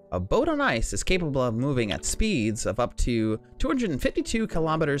 A boat on ice is capable of moving at speeds of up to 252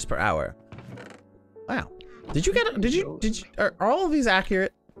 kilometers per hour. Wow. Are all of these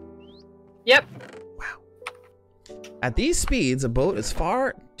accurate? Yep. Wow. At these speeds, a boat is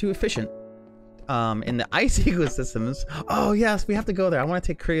far too efficient. In the ice ecosystems. Oh yes, we have to go there. I want to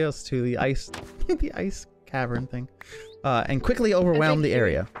take Krios to the ice, the ice cavern thing, and quickly overwhelm the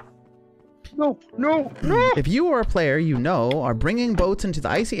area. No. If you or a player you know are bringing boats into the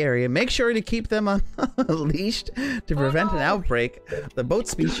icy area, make sure to keep them unleashed to prevent an outbreak. The boat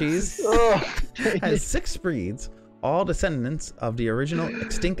species has 6 breeds, all descendants of the original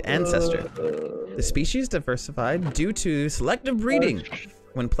extinct ancestor. The species diversified due to selective breeding.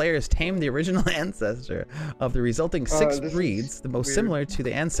 When players tame the original ancestor of the resulting 6 breeds, the most similar to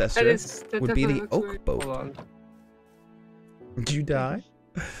the ancestor would be the oak boat. Did you die?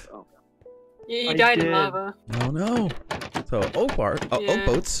 You died in lava. Oh no. So oak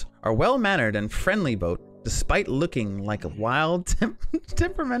boats are well-mannered and friendly boat, despite looking like a wild,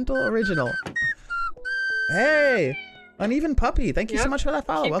 temperamental original. Hey! Uneven puppy, thank you so much for that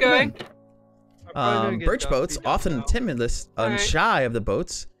follow. Keep Welcome going. in. Birch boats, often timidless and shy of the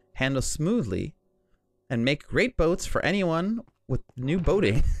boats, handle smoothly and make great boats for anyone with new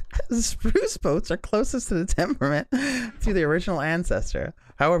boating. Spruce boats are closest to the temperament to the original ancestor.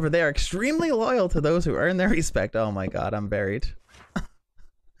 However, they are extremely loyal to those who earn their respect. Oh my god, I'm buried.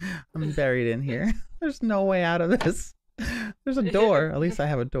 I'm buried in here. There's no way out of this. There's a door. At least I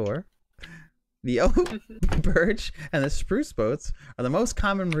have a door. The oak, birch, and the spruce boats are the most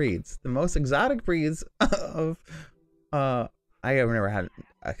common breeds. The most exotic breeds of I have never had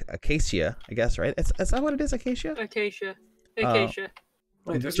acacia, I guess, right? Is that what it is, acacia? Acacia. Acacia.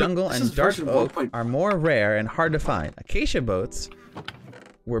 Wait, Jungle and dark oak are more rare and hard to find. Acacia boats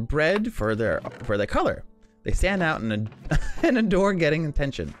were bred for their color. They stand out and adore getting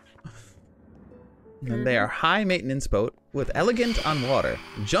attention. And they are high maintenance boat with elegant on water.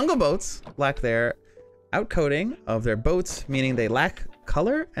 Jungle boats lack their outcoating of their boats, meaning they lack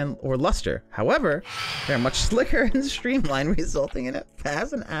color or luster. However, they're much slicker and streamlined, resulting in a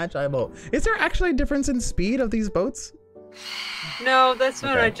fast and agile boat. Is there actually a difference in speed of these boats? No, that's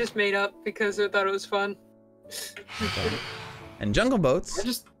what Okay. I just made up because I thought it was fun. Okay. And jungle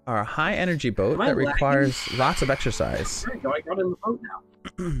boats are a high energy boat Am I that lagging? requires lots of exercise. There you go, I got in the boat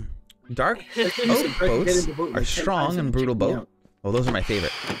now. Dark You oak said try to get boats in the boat, are you can't strong find and it. brutal Check me boat. out. Well, those are my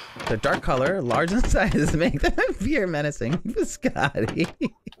favorite. Their dark color, large in size, make them appear menacing. Biscotti.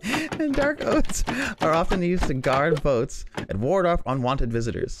 And dark oats are often used to guard boats and ward off unwanted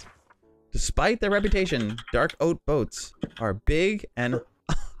visitors. Despite their reputation, dark oat boats are big and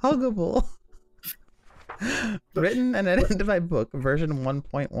huggable. Written and edited by book version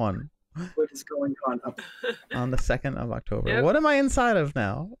 1.1 What is going on up? on the 2nd of October. Yep. What am I inside of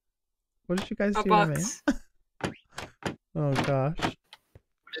now? What did you guys A do to me? box. Oh gosh.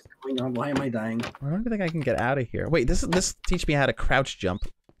 What is going on? Why am I dying? I don't think I can get out of here. Wait, this teach me how to crouch jump.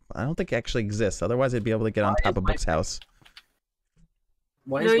 I don't think it actually exists. Otherwise, I'd be able to get on top of Book's house.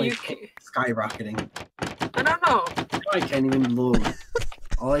 Why No, is my you ping can't. skyrocketing? I don't know. I can't even load.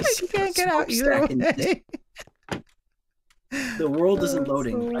 All I see can't is get out either smokestack and way. the world isn't Oh,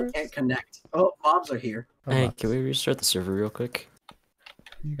 loading. I so- can't connect. Oh, mobs are here. Hey, can we restart the server real quick?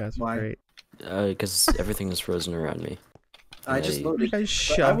 You guys are Why? great. Because everything is frozen around me. I just Hey. You loaded. guys But I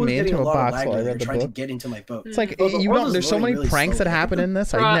shoved was me getting into a lot of box lag while I earlier read the trying to book. get into my boat. It's like Oh, the you world don't. is There's so loading many really pranks that slowly. happen in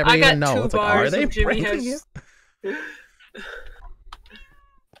this. I Well, never I got even know. 2 It's like, are bars they and Jimmy pranking you? has...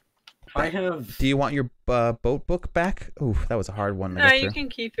 I have. Do you want your boat book back? Ooh, that was a hard one to Nah, get you through. can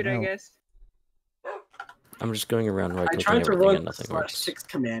keep it, I No. guess. I'm just going around right I clicking tried to everything run and nothing the works. /6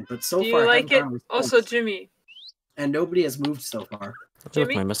 command, but so Do far you I like haven't it? gotten a Also, response, Jimmy. and nobody has moved so far. Look,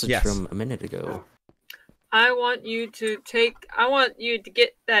 Jimmy? my message Yes. from a minute ago. I want you to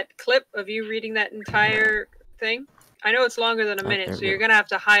get that clip of you reading that entire thing. I know it's longer than a Oh, minute, there so we you're go. gonna have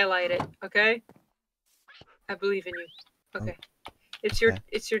to highlight it, okay? I believe in you. Okay. It's your Okay.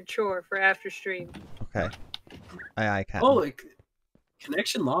 it's your chore for after stream. Okay. I can. Oh,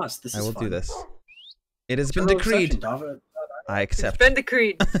 connection lost. This I is will fun. do this. It has been Terminal decreed. exception, Dava. I It's accept. been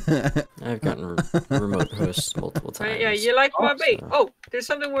decreed. I've gotten remote hosts multiple times. Right, yeah, you like my Oh, bait. so- Oh, there's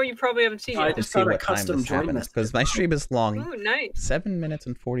something where you probably haven't seen I yet. Let's just see got a what time custom this join happens message. because my stream is long. Ooh, nice. 7 minutes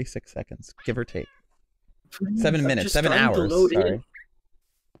and 46 seconds, give or take. Please, 7 I'm minutes, just 7 trying to hours. load in.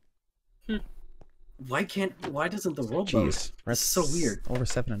 Sorry. Why doesn't the world load? Jeez, we're at It's so weird. Over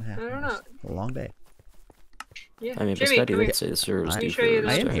 7.5. I don't hours. A long day. Yeah. I mean, Jimmy, Biscotti come here. would say the server's I- Let me due show you for I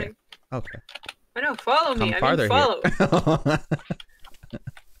this am restart. here. thing. Okay. I know, follow me. Come I farther mean, follow.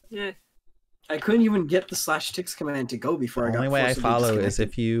 here. Yeah. I couldn't even get the /6 command to go before I The got only way I forcibly follow is disconnected.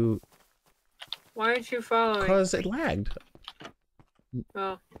 if you, Why aren't you following? because it lagged.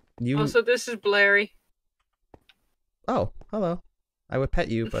 Oh. You. Also, this is Blairy. Oh, hello. I would pet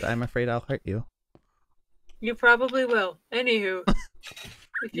you, but I'm afraid I'll hurt you. You probably will. Anywho,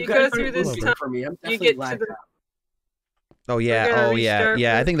 if you guys go aren't through this moving time, for me. I'm you definitely get to lagged the- out. Oh yeah. gonna Oh yeah. restart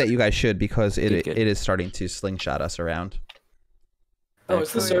Yeah. I with- think that you guys should because Good, good. it is starting to slingshot us around. Oh,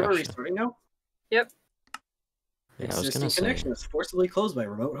 is the Back server from restarting now? Yeah, I was Existing gonna say. connection is forcibly closed by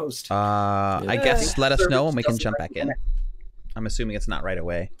remote host. I Yeah. guess let us Server know and we can doesn't jump back in. reconnect. I'm assuming it's not right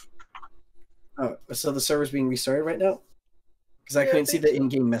away. Oh, so the server's being restarted right now? Because I Yeah, I couldn't see think the so.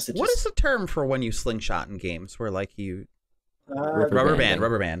 in-game messages. What is the term for when you slingshot in games where like you Rubber rubber banding.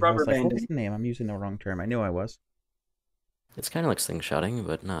 band? I was Rubber like, what was banding. the name? I'm using the wrong term. I knew I was. It's kind of like slingshotting,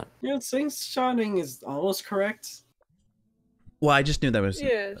 but not. Yeah, slingshotting is almost correct. Well, I just knew that was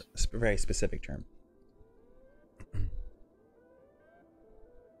Yes. a very specific term.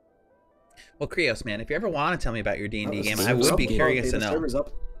 Well, Krios, man, if you ever want to tell me about your D&D Oh, game, the I server's would up. be Okay, curious to the know. server's up.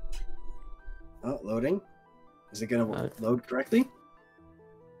 Oh, loading. Is it gonna load correctly?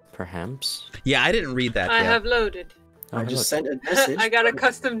 Perhaps. Yeah, I didn't read that I yet. have loaded. Oh, I look. just sent a message. I got a but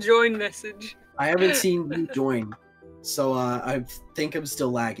custom join message. I haven't seen you join, so I think I'm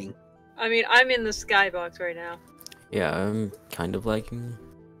still lagging. I mean, I'm in the skybox right now. Yeah, I'm kind of liking.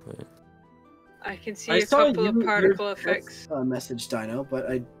 But I can see I a saw couple you, of particle your effects. message, Dino, but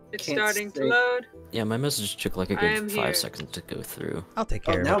I It's can't starting to stay- load. yeah, my message took like a I am good here. 5 seconds to go through. I'll take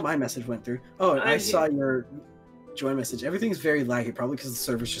Oh, care now of it. my message went through. Oh, I I'm saw your join message. Everything's very laggy, probably because the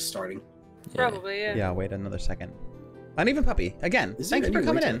server's just starting. Yeah. Probably, yeah. Yeah, wait another second. Uneven Puppy, again, Is thank there you for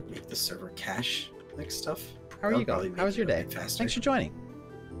any way coming to in. Make the server cache like stuff. How are That'll you probably going? make How was it your a day? bit faster. Thanks for joining.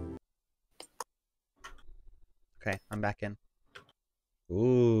 Okay, I'm back in.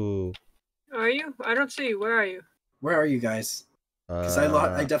 Ooh. Are you? I don't see you. Where are you? Where are you guys? Because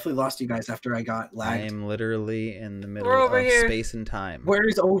I definitely lost you guys after I got I lagged. am literally in the middle over of here. space and time. Where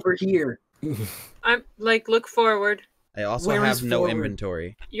is over here? I'm like, look forward. I also Where have is no forward?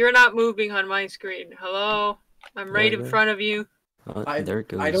 inventory. You're not moving on my screen. Hello? I'm right in front of you. There it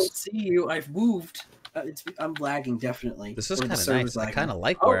goes. I don't see you. I've moved. I'm lagging definitely. This is Or the kind of server's nice. I lagging. kind of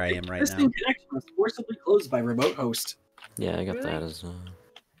like where I am right now. Existing connection was forcibly closed by remote host. Yeah, I got Really? that as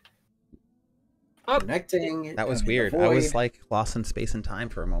Oh, Connecting. That was I'm in the weird. I was void. like lost in space and time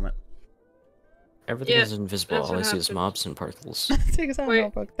for a moment. everything Yeah, is invisible. that's All I what see is happened. mobs and particles. Take us out, Wait.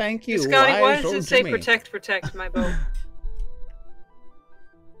 notebook. Thank you. Scotty, why Wise does it old say Jimmy. protect my boat?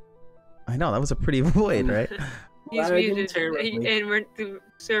 I know, that was a pretty void, right? He's Lagging muted, terribly. and the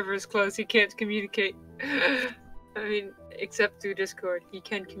server's closed. He can't communicate. I mean, except through Discord. He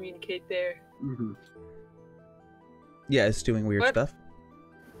can communicate there. Mhm. Yeah, it's doing weird What? stuff.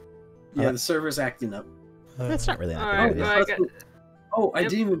 Yeah, the server's acting up. That's not really that Alright, big of a well, deal. I got... Oh, I Yep.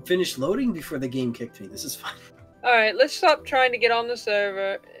 didn't even finish loading before the game kicked me. This is fun. Alright, let's stop trying to get on the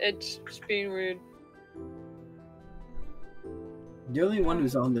server. It's being rude. The only one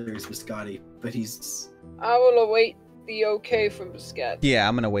who's on there is Biscotti, but he's... I will await the okay from Scat. Yeah,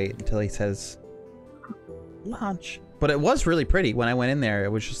 I'm gonna wait until he says launch. But it was really pretty when I went in there. It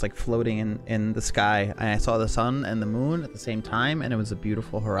was just like floating in the sky. And I saw the sun and the moon at the same time, and it was a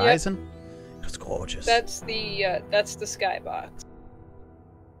beautiful horizon. It was gorgeous. That's the skybox.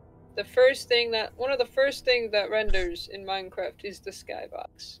 The first thing that one of the first things that renders in Minecraft is the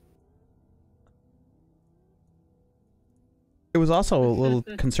skybox. It was also a little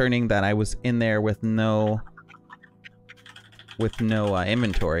concerning that I was in there with no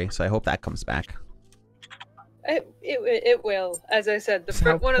inventory, so I hope that comes back. It will, as I said. That's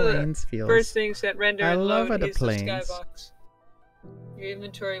how One of the planes feels. first things that render I and love load it, is planes. the skybox. Your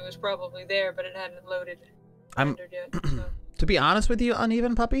inventory was probably there, but it hadn't loaded. I'm- Rendered yet, so. To be honest with you,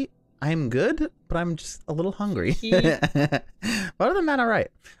 Uneven Puppy, I'm good, but I'm just a little hungry. He- But other than that, all right.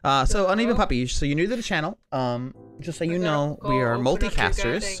 So Uneven So- Puppy, so you're new to the channel. Just so you I'm know, gonna we go are open up your multicasters.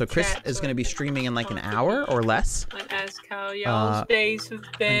 goddamn So Chris chat is so going to I be can streaming in like an talk to hour you. or less, And ask how y'all's days have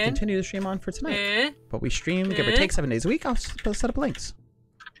and been. continue to stream on for tonight. Eh? But we stream, give or take, 7 days a week. I'll set up links.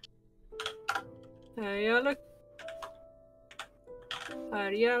 How y'all look? How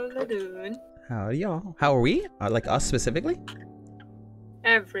y'all doing? How are y'all? How are we? Like us specifically?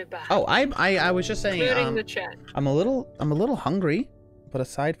 Everybody. Oh, I was just saying. Including the chat. I'm a little hungry, but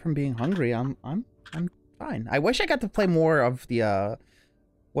aside from being hungry, I'm fine. I wish I got to play more of the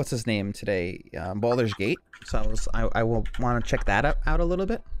what's his name today, Baldur's Gate. So I will want to check that out a little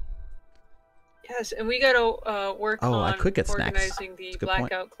bit. Yes, and we gotta work Oh, on I could get snacks. organizing the That's a good point.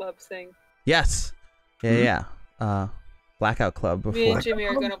 Blackout Club thing. Yes, yeah. Blackout Club Me before. and Jimmy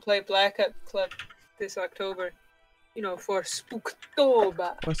are gonna play Blackout Club this October. You know, for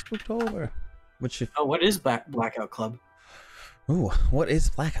Spooktober. Or Spooktober. Which Oh, what is Blackout Club? Ooh, what is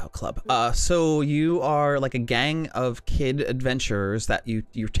Blackout Club? So you are like a gang of kid adventurers that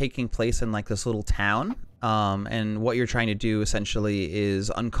you're taking place in like this little town. And what you're trying to do essentially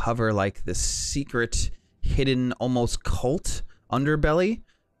is uncover like the secret, hidden, almost cult underbelly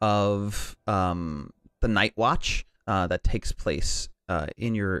of the Night Watch that takes place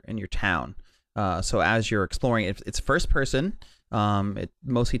in your town. So as you're exploring, it's first person. It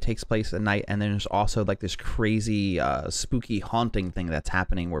mostly takes place at night, and then there's also like this crazy, spooky haunting thing that's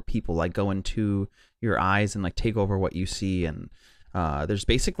happening where people like go into your eyes and like take over what you see. And there's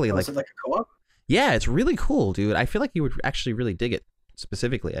basically Oh, like, is it like a co-op? yeah, it's really cool, dude. I feel like you would actually really dig it.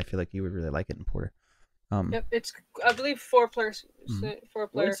 Specifically, I feel like you would really like it in Porter. Yep, it's I believe 4 players, 4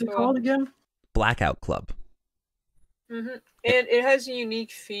 player What's it co-op. called again? Blackout Club. And it has a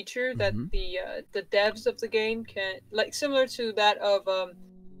unique feature that Mhm. the devs of the game can, like, similar to that of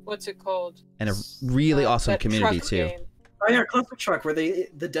what's it called? And a really awesome that community truck too. game. Oh yeah, Cluster Truck, where the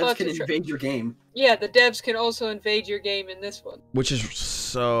devs Cluster can Truck. invade your game. Yeah, the devs can also invade your game in this one, Which is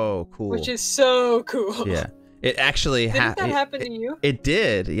so cool. which is so cool. Yeah. It actually Didn't that happen to you? It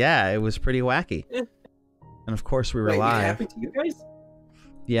did. Yeah, it was pretty wacky. Yeah. And of course we were Wait, it live. happened to you guys?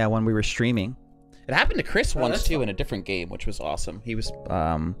 Yeah, when we were streaming. It happened to Chris Oh, once that's too fun. in a different game, which was awesome. He was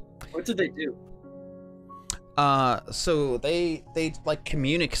What did they do? so they like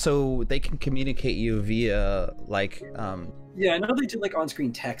communicate, so they can communicate you via like Yeah, I know they do like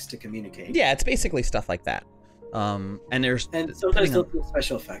on-screen text to communicate. yeah, it's basically stuff like that. And there's And sometimes depending they'll on- do a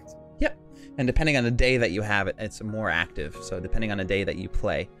special effect. And depending on the day that you have it, it's more active. So depending on the day that you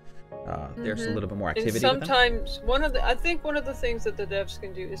play, there's a little bit more activity. And sometimes I think one of the things that the devs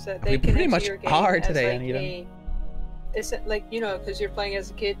can do is that they We can pretty enter much your game are as today, like Anita. it's like, you know, because you're playing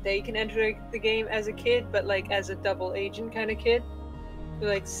as a kid, they can enter the game as a kid, but like as a double agent kind of kid,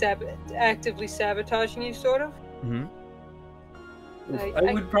 like actively sabotaging you, sort of. Mm-hmm.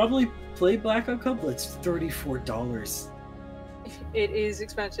 I would probably play Black Ops Cup, but it's $34. It is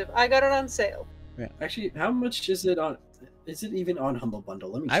expensive. I got it on sale. Yeah. Actually, how much is it on? Is it even on Humble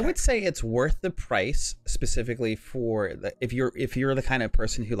Bundle? Let me check. I would say it's worth the price, specifically for if you're the kind of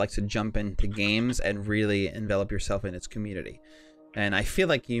person who likes to jump into games and really envelop yourself in its community. And I feel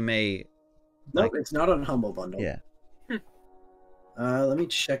like you may. No, it's not on Humble Bundle. Yeah. Let me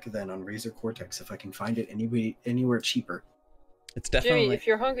check then on Razer Cortex if I can find it anywhere cheaper. It's definitely. Jimmy, if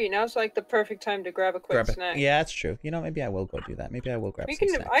you're hungry, now's like the perfect time to grab a quick snack. Yeah, that's true. You know, maybe I will go do that. Maybe I will grab some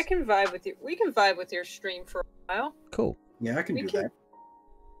snacks. I can vibe with you. We can vibe with your stream for a while. Cool. Yeah, I can do that.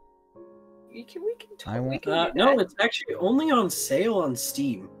 We can talk. I won't. No, it's actually only on sale on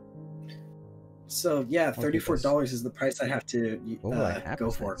Steam. So yeah, $34 is the price I have to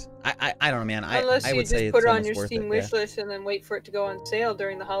go for. I don't know, man. Unless I would you say just put it's it on almost your worth Steam it, wish list and then wait for it to go on sale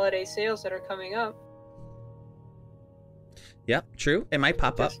during the holiday sales that are coming up. Yep, true. It might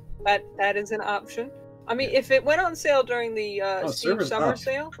pop up. That is an option. I mean, if it went on sale during the Steam summer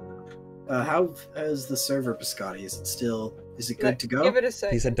sale. How is the server, Biscotti? Is it good to go? Give it a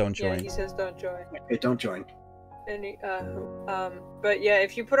second. He said don't join. Yeah, he says don't join. Okay, don't join. And but yeah,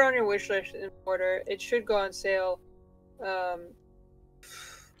 if you put it on your wish list in order, it should go on sale.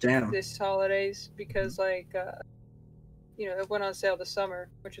 Damn. This holidays, because like you know, it went on sale this summer,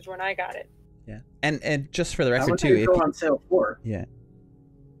 which is when I got it. Yeah, and just for the record How much too, did it go on sale for? Yeah.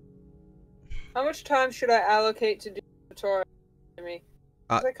 How much time should I allocate to do the tutorial, Jimmy?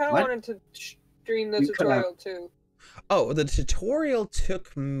 I kind of wanted to stream the tutorial too. Oh, the tutorial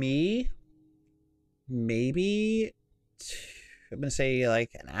took me maybe I'm gonna say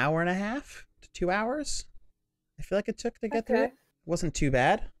like an hour and a half to 2 hours. I feel like it took to get through it. Wasn't too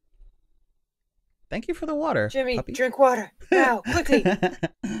bad. Thank you for the water, Jimmy. puppy. Drink water now, quickly,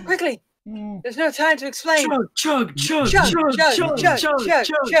 quickly. There's no time to explain. Chug, chug, chug, chug, chug, chug, chug, chug,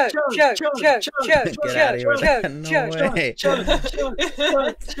 chug, chug, chug, chug, chug, Get out of here with that. No way. chug.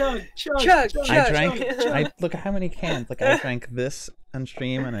 Look at how many cans. Like I drank this on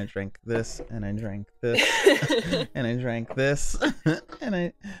stream, and I drank this, and I drank this, and I drank this,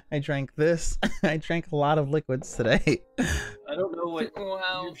 and I drank this. I drank a lot of liquids today. I don't know what.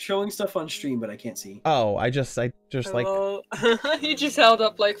 Wow. You're showing stuff on stream, but I can't see. Oh, I just like. He just held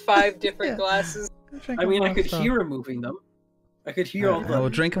up like 5 different glasses. I mean, I could hear him moving them. I could hear all the. I will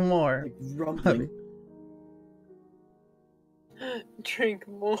drink more. Like, rumbling. Drink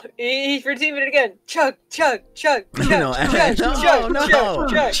more. He's repeating it again. Chug, chug, chug, chug, No, chug, no, chug, no. chug,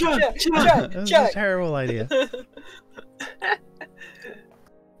 chug, chug, chug, That's chug. a terrible idea.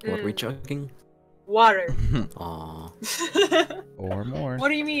 What are we chugging? Water. Aww. Or more. What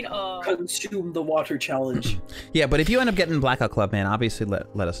do you mean? Consume the water challenge. Yeah, but if you end up getting Blackout Club, man, obviously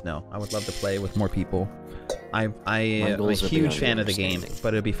let us know. I would love to play with more people. I'm a huge fan of the game,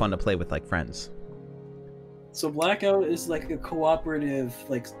 but it'd be fun to play with like friends. So Blackout is like a cooperative,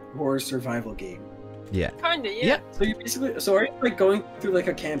 like horror survival game. Yeah. Kinda, yeah. So you basically, are you like going through like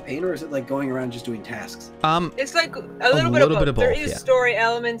a campaign, or is it like going around just doing tasks? It's like a little bit of both. There is story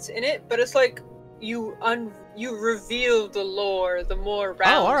elements in it, but it's like you reveal the lore the more rounds.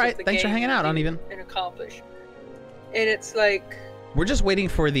 Oh, all right. Of the Thanks for game hanging out, Uneven. And accomplish. And it's like. We're just waiting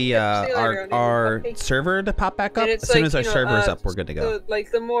for the our server to pop back up. As soon as our server is up, we're good to go. Like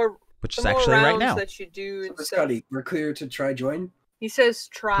the more. Which is actually right now. That you do so Scotty, we're clear to try join. He says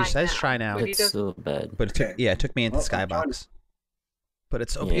try. He says try now. It's so bad. But it took me into Skybox. But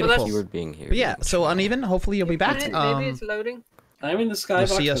it's so yeah, beautiful. You were being here. But yeah, so Uneven, hopefully you'll be back. Maybe it's loading. I'm in the Skybox.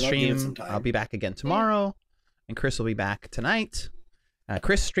 You'll see us stream. I'll be back again tomorrow, and Chris will be back tonight.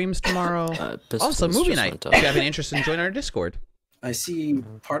 Chris streams tomorrow. Also, movie night. If you have an interest in joining our Discord. I see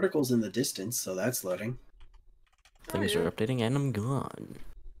particles in the distance, so that's loading. Things are updating, and I'm gone.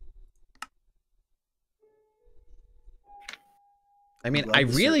 I mean, I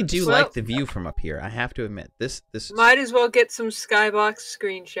really do like the view from up here. I have to admit, this might as well get some Skybox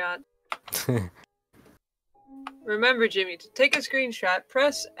screenshot. Remember, Jimmy, to take a screenshot,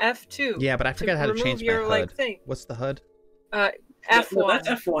 press F2. Yeah, but I forgot how to change my HUD. Like, thing. What's the HUD? F1. No, that's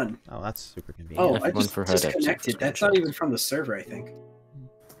F1. Oh, that's super convenient. Oh, I just disconnected. That's not even from the server, I think.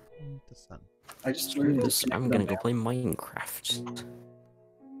 The sun. I just. I'm gonna go play Minecraft.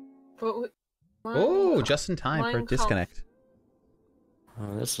 Oh, just in time for a disconnect.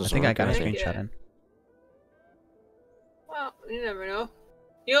 Oh, this I is think I got a okay. screenshot in. Well, you never know.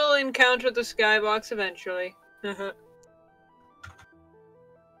 You'll encounter the skybox eventually.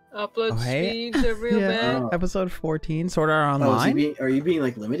 Upload Oh, hey. speeds are real bad. Oh. Episode 14, Sword Art Oh, is he Online. being, are you being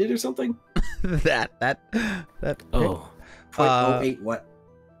like limited or something? that. Oh, 0.08 what?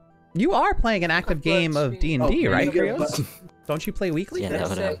 You are playing an active Upload game of speed. D&D, Oh, right, megabit- Krios? Don't you play weekly? yeah, that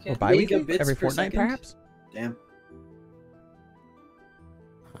would have. Or bi-weekly? Megabits Every per fortnight, second? perhaps? Damn.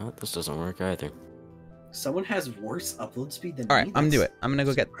 Oh, this doesn't work either. Someone has worse upload speed than All right, me? I'm gonna do That's- it.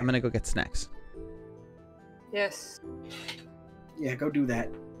 I'm gonna go get snacks. Yes. Yeah, go do that.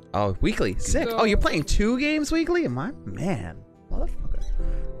 Oh, weekly, sick. Go. Oh, you're playing 2 games weekly? My man, motherfucker.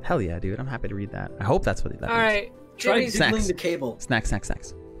 Hell yeah, dude. I'm happy to read that. I hope that's what that All means. right. Try Jimmy's- Snacks. jiggling the cable. Snacks.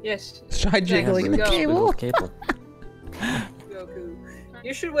 Yes. Try jiggling the go. cable. Cable. Goku.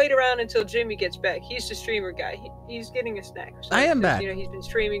 You should wait around until Jimmy gets back. He's the streamer guy. He's getting a snack. or I am something, 'cause, back. You know, he's been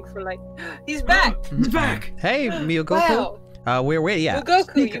streaming for like. He's back. He's back! Hey, Miyogoku. Wow. We're waiting. Yeah. Well,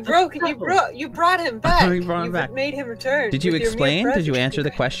 Goku, Speak you of broke. the You brought him back. We brought him You've back. made him return. Did you with your mere explain? Did you presence. answer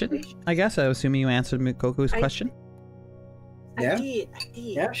the question? Congratulations. I guess. I'm assuming you answered Miyogoku's I- question. Yeah. I did.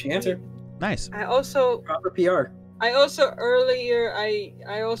 Yeah, she answered. Nice. I also Proper PR. earlier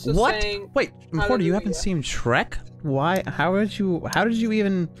I also What? sang. Wait, Porter, you haven't Hallelujah. seen Shrek? Why? How did you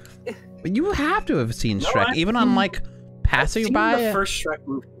even? You have to have seen No, Shrek, I've even on seen- like I've passing seen by. the first Shrek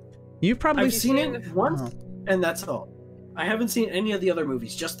movie. You've probably I've seen seen it the- once, Oh. and that's all. I haven't seen any of the other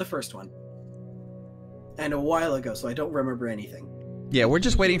movies, just the first one. And a while ago, so I don't remember anything. Yeah, we're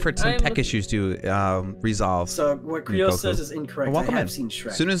just waiting for some I'm tech looking- issues to resolve. So what Goku. Krios says is incorrect. Welcome I have in. seen Shrek.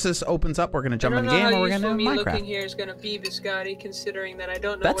 As soon as this opens up, we're gonna I jump in don't the know game, how or we're gonna useful do me looking Minecraft. here is gonna be, Biscotti, considering that I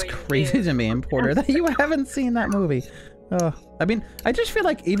don't know That's what you crazy did. to me, Porter, that you haven't seen that movie. Oh, I mean, I just feel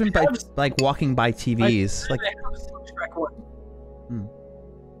like even by like walking by TVs, like I have seen Shrek 1. Hmm.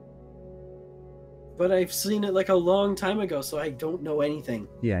 But I've seen it like a long time ago, so I don't know anything.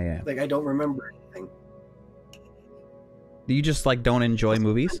 yeah. Like I don't remember anything. Do you just like don't enjoy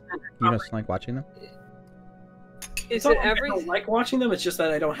movies? You just like watching them? It's Is not it like I everything? don't like watching them. It's just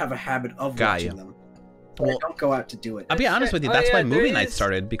that I don't have a habit of Got watching you. them. But Well, I don't go out to do it. I'll be That's honest fair. with you. Oh, That's yeah, why there movie night is-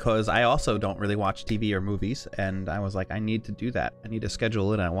 started, because I also don't really watch TV or movies, and I was like, I need to do that. I need to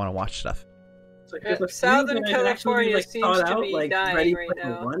schedule it, and I want to watch stuff. So there's a few Southern that I've actually, California like, seems thought to out, be like, dying Ready right Player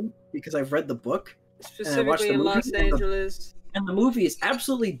now. One, because I've read the book, Specifically the in Los movie and the- Angeles. and the movie is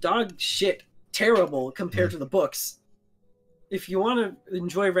absolutely dog shit terrible compared to the books. If you want to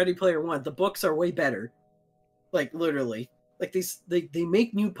enjoy Ready Player One, the books are way better. Like literally, like they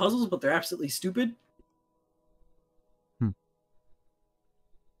make new puzzles, but they're absolutely stupid.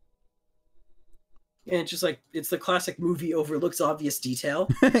 And it's just like it's the classic movie overlooks obvious detail.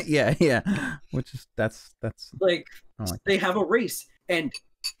 yeah. Which is that's Like I don't like they have a race, and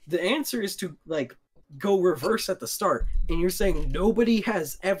the answer is to like go reverse at the start. And you're saying nobody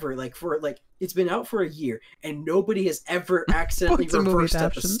has ever it's been out for a year, and nobody has ever accidentally Books and movie reversed at the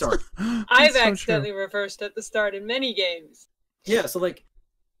adaptions. start. I've That's so true. accidentally reversed at the start in many games. Yeah, so like,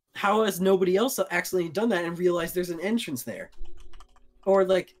 how has nobody else accidentally done that and realized there's an entrance there? Or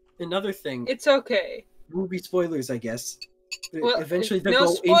like another thing, It's okay. movie spoilers, I guess. Well, Eventually, they no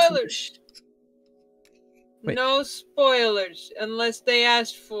go spoilers. Wait. No spoilers unless they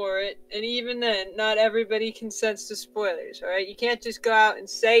asked for it, and even then, not everybody consents to spoilers. All right, you can't just go out and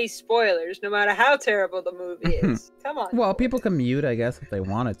say spoilers, no matter how terrible the movie is. Come on. Well, people can mute, I guess, if they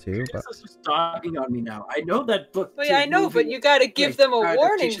wanted to. But This is just dogging on me now. I know that book. Well, to yeah, I know, but movie, you got to give like, them a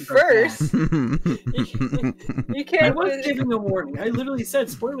warning adaptations are bad. first. You I can't. was giving a warning. I literally said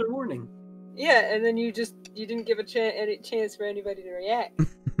spoiler warning. Yeah, and then you didn't give any chance for anybody to react.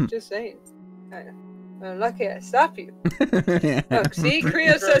 Just saying. I'm lucky I stopped you. Look, see,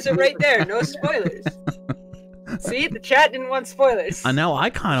 Creo says it right there. No spoilers. See, the chat didn't want spoilers. I know.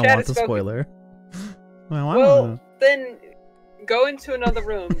 I kind of Chat want the is spoken. spoiler. Well, I don't Well, know. then go into another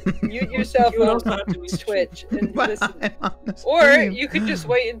room, mute yourself You on also have to be Twitch, and But listen. I'm on the Or stream. you could just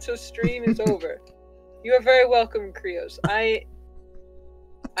wait until stream is over. You are very welcome, Krios. I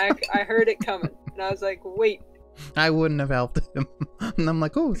heard it coming, and I was like, wait, I wouldn't have helped him. And I'm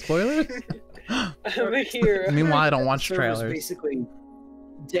like, oh, spoilers. I'm a hero. Meanwhile, I don't watch Server's trailers. basically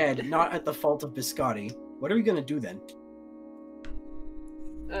dead, not at the fault of Biscotti. What are we gonna do then?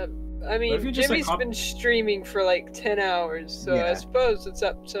 I What if mean, you just, like, Jimmy's hop- been streaming for like 10 hours, so I Yeah. suppose it's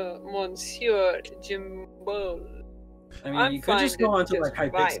up to Monsieur Jimbo. I mean, I'm you could just fine go to onto like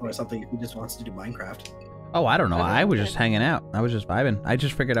just Hypixel or vibe. something if he just wants to do Minecraft. Oh, I don't know. I I don't was know. just hanging out. I was just vibing. I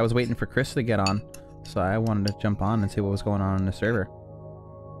just figured I was waiting for Chris to get on, so I wanted to jump on and see what was going on in the server.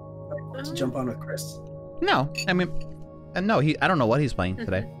 To jump on with Chris. No, I mean, And no, I don't know what he's playing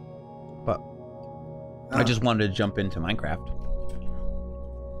today, but I just wanted to jump into Minecraft.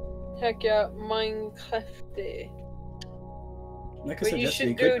 Heck yeah, Minecraft. Like I What said you yesterday,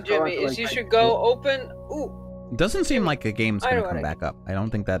 should do, could go Jimmy, onto, is like, you my- should go open. Ooh. It doesn't seem like a game's I gonna know come what I- back up. I don't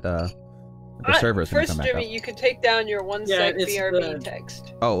think that the server's gonna First, come back Jimmy, up. you could take down your one Yeah, sec it's BRB the-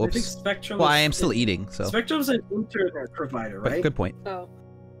 text. Oh, I think oops. Spectrum. Well, I is- am still eating, so. Spectrum's an internet provider, But right? good point. Oh.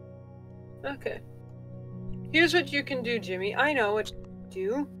 Okay. Here's what you can do, Jimmy. I know what you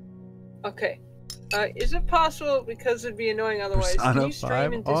do. Okay. Is it possible, because it'd be annoying otherwise, can Persona you stream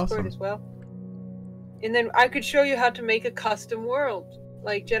 5? in Discord Awesome. as well? And then I could show you how to make a custom world.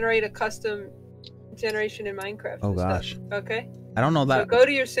 Like, generate a custom generation in Minecraft. Oh and stuff. gosh. Okay? I don't know So that. go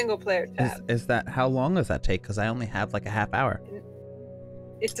to your single player tab. Is that how long does that take? Because I only have like a half hour.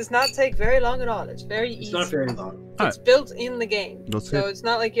 It does not take very long at all. It's very It's easy. not very long. It's built in the game. Let's So see. it's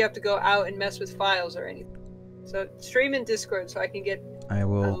not like you have to go out and mess with files or anything. So stream in Discord so I can get I a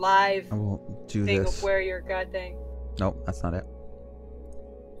will. live I will do thing this. of where you're goddamn. Nope, that's not it.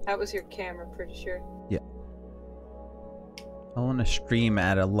 That was your camera, pretty sure. I want to stream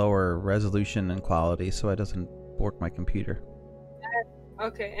at a lower resolution and quality so it doesn't bork my computer.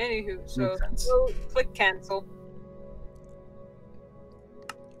 Okay, anywho, so Makes sense. go click cancel.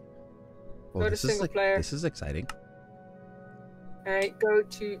 Oh, Go to this is single player. This is exciting. Alright, go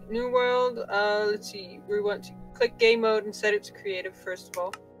to New World. Let's see. We want to click game mode and set it to creative first of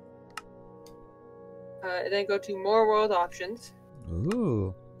all. Then go to more world options.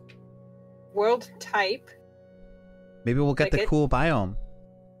 Ooh. World type. Maybe we'll get Click the it. cool biome.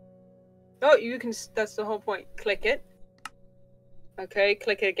 Oh, you can. That's the whole point. Click it. Okay,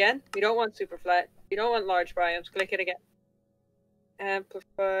 click it again. We don't want super flat. We don't want large biomes. Click it again.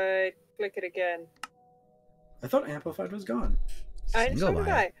 Amplified. Click it again. I thought Amplified was gone. So Single did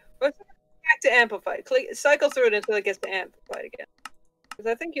biome. I. Let's go back to amplified. Click. Cycle through it until it gets to amplified again. Because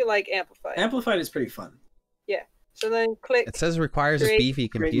I think you like amplified. Amplified is pretty fun. So then click. It says requires a Create- beefy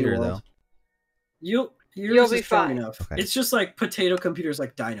create new computer though. world. Yours You'll is be strong fine. enough. Okay. It's just like potato computers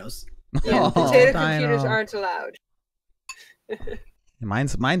like dinos. Yeah, Oh, potato computers Dino. aren't allowed.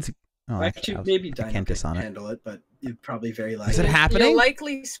 Mine's. Oh, Actually, I maybe I Dino can't can diss on it. handle it, but it probably very Is likely. it happening? You'll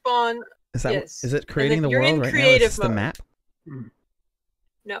likely spawn. Is that? yes. Is it creating the you're in world right now? creative Is this the mode. map?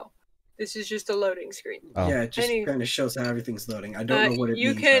 No, this is just a loading screen. Oh. Yeah, it just Any- kind of shows how everything's loading. I don't know what it you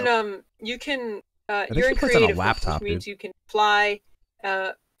means. can though. you can think you're she in puts it on a creative mode, laptop, which means dude. you can fly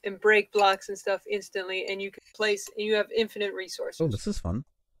and break blocks and stuff instantly, and you can place and you have infinite resources. Oh, this is fun.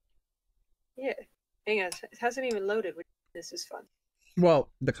 Yeah, hang on, it hasn't even loaded. This is fun. Well,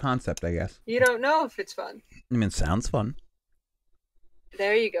 the concept, I guess. You don't know if it's fun. I mean, it sounds fun.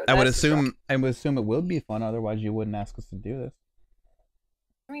 There you go. I would that's the assume. I would assume it will be fun. Otherwise, you wouldn't ask us to do this.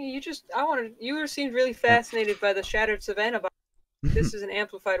 I mean, you seemed really fascinated by the Shattered Savannah biome. This is an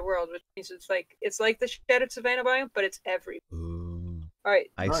amplified world, which means it's like the Shattered Savannah biome, but it's everywhere. Ooh. All right,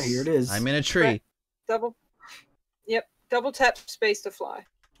 Oh, here it is. I'm in a tree. double tap space to fly.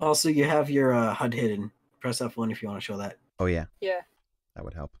 Also, you have your HUD hidden. Press F1 if you want to show that. Oh yeah, Yeah. that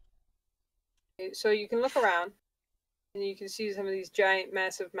would help. So you can look around, and you can see some of these giant,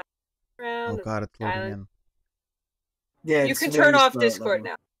 massive mountains around. Oh god, it's loading island. in. Yeah, You it's can very turn off slow at Discord loading.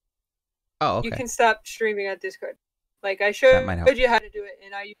 now. Oh okay. You can stop streaming on Discord. Like I That showed might help. you how to do it,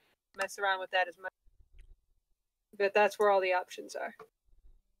 and I used to mess around with that as much. But that's where all the options are.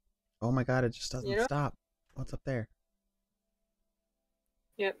 Oh my god, it just doesn't You know? stop. What's up there?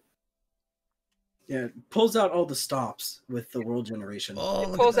 Yep. Yeah, it pulls out all the stops with the world generation. Oh, It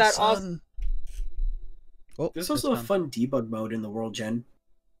look pulls at the out all- sun. Oh, There's it's also a done. fun debug mode in the world gen.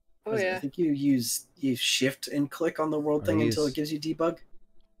 Oh I yeah. think you use shift and click on the world Are thing until these- it gives you debug.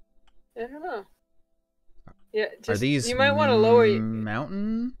 I don't know. Yeah. Are Just, these you might want to lower.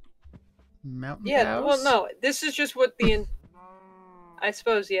 mountain Yeah. cows? Well, no. This is just what the. I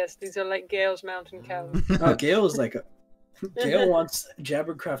suppose yes. These are like Gale's mountain cows. Oh, Gale is like a. Gale wants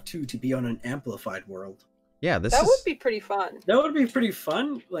Jabbercraft 2 to be on an amplified world. Yeah, this That is. would be pretty fun. That would be pretty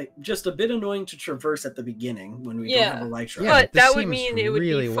fun. Like just a bit annoying to traverse at the beginning when we Yeah. don't have a light Yeah, shroud. but But this that would seems mean it would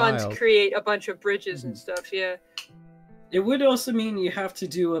really be fun wild. to create a bunch of bridges Mm-hmm. and stuff. Yeah. It would also mean you have to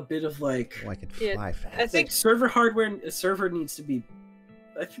do a bit of like, Oh, I could Yeah, fly fast. I think like server hardware. A server needs to be.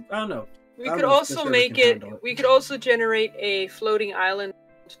 I don't know. we I don't could know if the also server make can it. handle it. We could also generate a floating island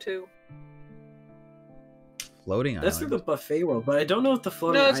too. Floating That's through the island. buffet world, but I don't know if the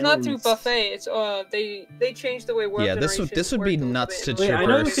floating. No, it's not through islands- buffet. It's they changed the way world Yeah, this would- generation this would be worked a little nuts bit. to Wait, I know you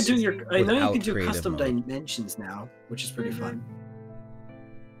traverse could do your. I know you without can do creative custom mode. dimensions now, which is pretty fun.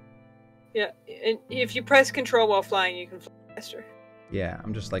 Yeah, and if you press control while flying, you can fly faster. Yeah,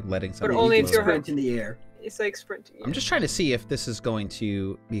 I'm just like letting But something. only you if can you're sprint in the air. It's like sprinting. I'm just trying to see if this is going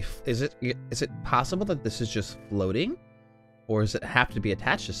to be. Is it possible that this is just floating, or does it have to be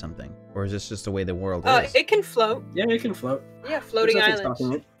attached to something, or is this just the way the world is? It can float. Yeah, it can float. Yeah, floating There's nothing islands.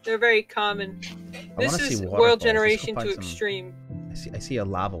 stopping it. They're very common. I This wanna see is waterfalls. world Let's go generation find to some- extreme. I see a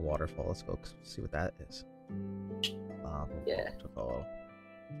lava waterfall. Let's go see what that is. Lava Yeah. waterfall.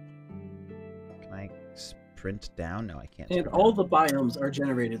 Can I sprint down? No, I can't. And sprint all down. the biomes are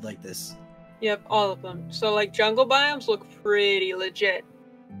generated like this. Yep, all of them. So like jungle biomes look pretty legit.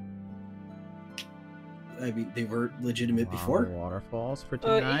 I mean, they were legitimate Lava before. waterfalls, pretty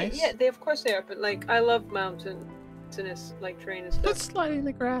Yeah, nice. they of course they are. But like I love mountainous like terrain and It's stuff. lighting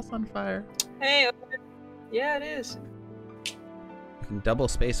the grass on fire. Hey, yeah, it is. You can double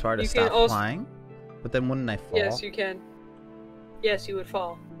spacebar to You can stop also- flying, but then wouldn't I fall? Yes, you can. Yes, you would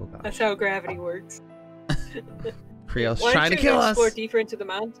fall. Oh gosh. That's how gravity works. Creel's Why trying to don't you kill explore us. deeper into the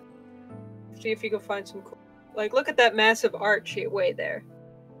mountain? See if you can find some cool. Like, look at that massive arch way there.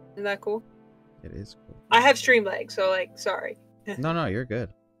 Isn't that cool? It is cool. I have stream lag, so like, sorry. No, you're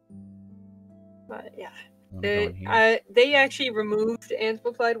good. But yeah, Wanna go in here? they actually removed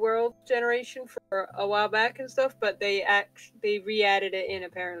amplified world generation for a while back and stuff, but they re-added it in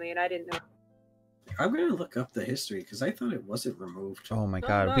apparently, and I didn't know. I'm gonna look up the history because I thought it wasn't removed. Oh my No,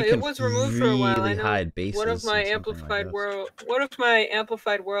 god, no, we it can was removed for a while. I really know hide bases. One of my in something like this.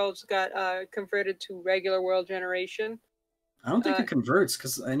 amplified worlds got converted to regular world generation. I don't think Uh, it converts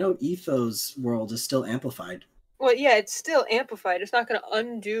because I know Etho's world is still amplified. Well, yeah, it's still amplified. It's not going to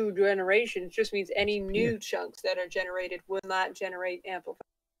undo generation. It just means any new chunks that are generated will not generate amplified.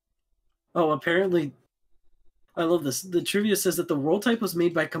 Oh, apparently, I love this. The trivia says that the world type was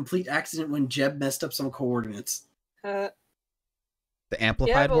made by complete accident when Jeb messed up some coordinates. The Yeah,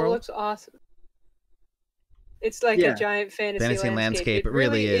 amplified but it world. looks awesome. It's like Yeah. a giant fantasy landscape. It It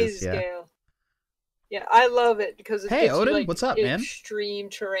really is, yeah. scale. Yeah, I love it because it Hey, gives you, Odin, like, what's up, man? extreme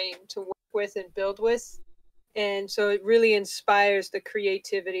terrain to work with and build with. And so it really inspires the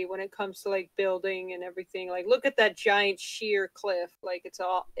creativity when it comes to like building and everything. Like, look at that giant sheer cliff. Like, it's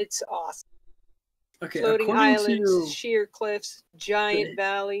awesome. Okay, Floating according islands, to sheer cliffs, giant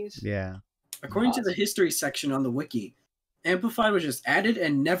valleys. Yeah. according to the history section on the wiki, amplified was just added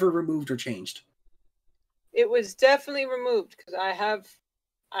and never removed or changed. It was definitely removed because I have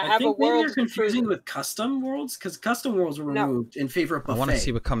a think maybe world you're confusing for- with custom worlds because custom worlds were No. removed in favor of I buffet. want to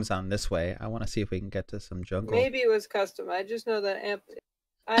see what comes down this way. I want to see if we can get to some jungle. Maybe it was custom. I just know that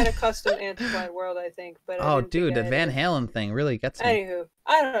I had a custom amplified world, I think. But I Oh, didn't think dude, I the had Van it. Halen thing really gets me. Anywho,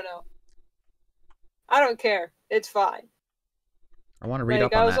 I don't know. I don't care. It's fine. I want to read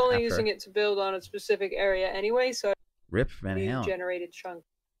Like, up on I was that only after. using it to build on a specific area anyway, so Rip Van I Halen. generated chunk.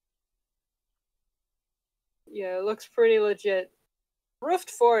 Yeah, it looks pretty legit. Roofed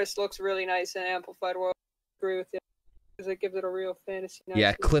Forest looks really nice in Amplified World. I agree with you. Because it gives it a real fantasy. Yeah,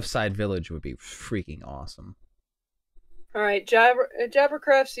 nice look. Cliffside Village would be freaking awesome. Alright,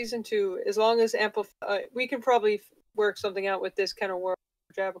 Jabbercraft Season 2. As long as we can probably work something out with this kind of world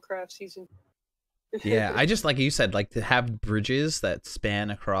for Jabbercraft Season 2. Yeah, I just, like you said, like to have bridges that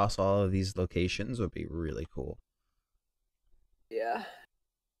span across all of these locations would be really cool. Yeah.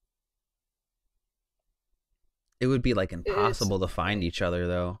 It would be like impossible to find each other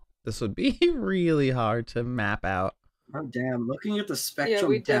though. This would be really hard to map out. Oh damn! Looking at the spectrum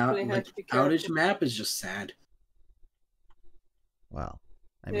we definitely have like, to be outage careful. map is just sad. Wow.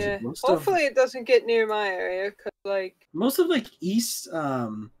 I mean, Yeah. most of- Hopefully it doesn't get near my area, because, like, Most of like East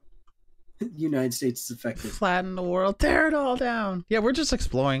United States is affected. flatten the world, tear it all down. Yeah, we're just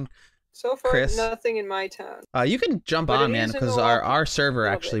exploring. so far, Chris. nothing in my town. You can jump But on, it man, is in because Milwaukee. our server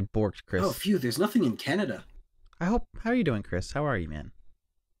Little actually borked Chris. Oh, phew! There's nothing in Canada. How are you doing, Chris? How are you, man?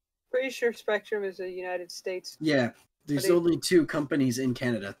 Pretty sure Spectrum is a United States. Yeah, there's But it- only 2 companies in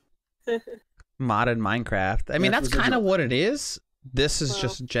Canada. Modded Minecraft. I mean, That that's was a kind of joke. what it is. This is Well-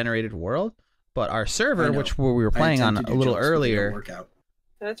 just generated world, but our I server, know. which we were I playing on attempt to a do little jokes, but they don't earlier. work out.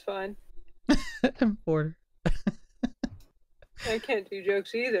 That's fine. Border. I can't do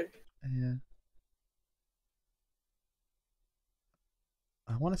jokes either. Yeah.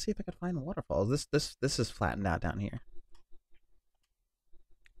 I want to see if I can find waterfalls. This is flattened out down here.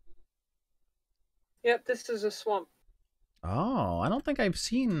 Yep, this is a swamp. Oh, I don't think I've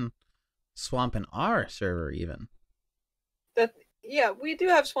seen swamp in our server even. Yeah, we do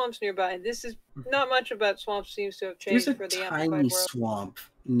have swamps nearby. This is not much about swamps seems to have There's changed a for the tiny Amplified World. swamp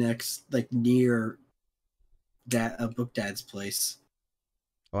next, like near Book Dad's place.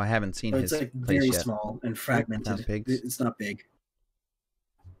 Oh, I haven't seen But his it's like place very yet. small and Not fragmented. pigs. It's not big,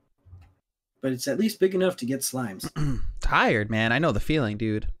 but it's at least big enough to get slimes. Tired, man. I know the feeling,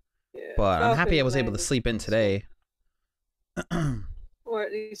 dude. Yeah. but I'm happy I Falcon was able to landing. sleep in today. Or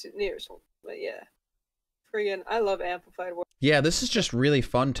at least it nears home. But yeah. Friggin', I love amplified world. Yeah, this is just really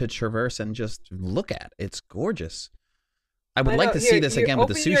fun to traverse and just look at. It's gorgeous. I would like to see this again with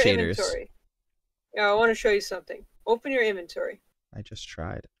the open your shaders. inventory. Yeah, I want to show you something. Open your inventory. I just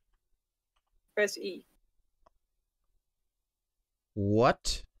tried. Press E.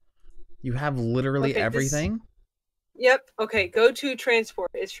 What? You have literally Okay, everything? Yep. Okay, go to transport.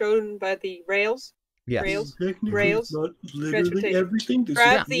 It's shown by the rails. Yes. Rails. Technically, Rails, it's not literally transportation. everything. There's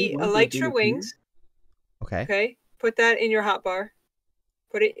Grab just the one that didn't elytra appear. wings. Okay. Okay. Put that in your hotbar.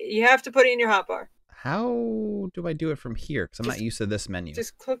 Put it. You have to put it in your hotbar. How do I do it from here? Because I'm not used to this menu.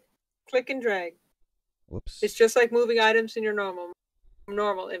 Just click and drag. Whoops. It's just like moving items in your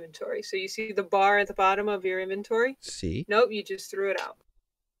normal inventory. So you see the bar at the bottom of your inventory? See? Nope, you just threw it out.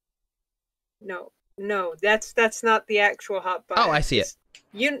 No, that's not the actual hotbar. Oh, I see it.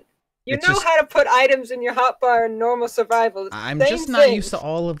 You It's know just- how to put items in your hotbar in normal survival. It's the I'm same just not thing. used to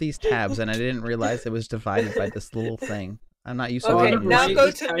all of these tabs, and I didn't realize it was divided by this little thing. I'm not used to Okay, all now Right, go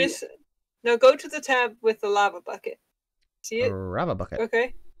it's to how this. Now go to the tab with the lava bucket. See it? Rubber bucket.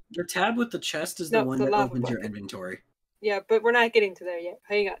 Okay. The tab with the chest is No, the one the that lava opens your bucket. inventory. Yeah, but we're not getting to there yet.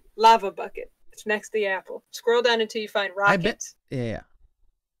 Hang on. Lava bucket. It's next to the apple. Scroll down until you find I bet- rockets. Yeah.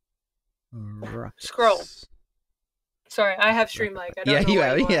 Rockets. Scroll. Sorry, I have Streamlike. I don't Yeah, know you why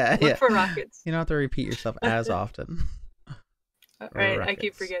have- you want. yeah, Look yeah. for rockets. You don't have to repeat yourself as often. Right, I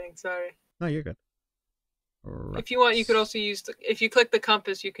keep Rockets. forgetting. Sorry. No, you're good. If you want, you could Rockets. also use if you click the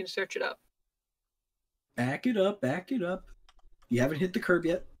compass, you can search it up. Back it up, back it up. You haven't hit the curb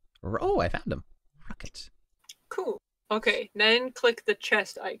yet. Oh, I found them. Rockets. Cool. Okay, then click the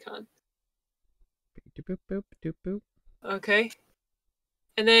chest icon. Boop, boop, boop, boop. Okay.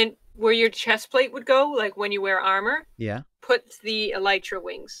 And then where your chest plate would go, like when you wear armor, Yeah. put the elytra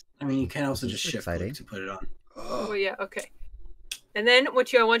wings. I mean, you can also This just is shift click exciting. to put it on. Oh yeah, okay. And then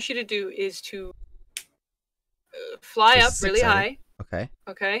what I want you to do is to fly This up is really exciting. high. Okay.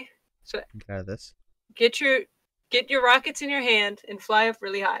 Okay. So Get out of this. get your rockets in your hand and fly up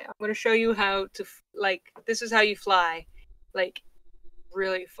really high. I'm going to show you how to this is how you fly, like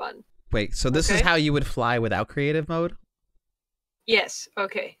really fun. Wait, so this is Okay. how you would fly without creative mode? Yes.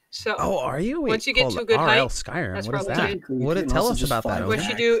 Okay. So Oh, are you? Wait, Once you get hold to a on. good RL height, Skyrim. that's What is probably that? it. Technically, you What can tell also us just about fly that? with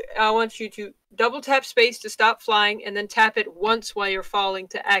what Okay. you do, I want you to double tap space to stop flying, and then tap it once while you're falling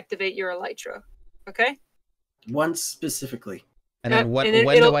to activate your elytra. Okay. Once specifically. And then and then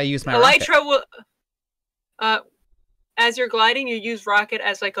when do it'll- I use my rocket? Elytra will. As you're gliding, you use rocket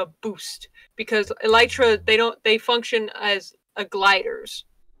as like a boost because elytra they function as gliders.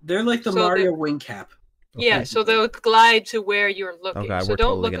 They're like the So Mario wing cap. Yeah, Okay. so they'll glide to where you're looking. God, so we're don't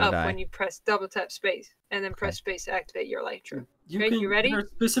totally look gonna up die. when you press double tap space and then Okay. press space to activate your elytra. You Okay, can, you ready? There are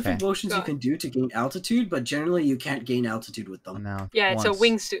specific Okay. motions Go you can do to gain altitude, but generally you can't gain altitude with Oh, them. now, Yeah, it's a once.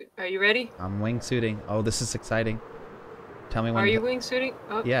 wingsuit. Are you ready? I'm wingsuiting. Oh, this is exciting. Tell me when Are you wingsuiting?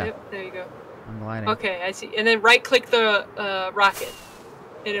 Oh, Yeah. Yep, there you go. I'm gliding. Okay, I see. And then right click the rocket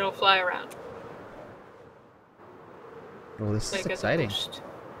and it'll fly around. Oh, this is Like as a exciting. boost.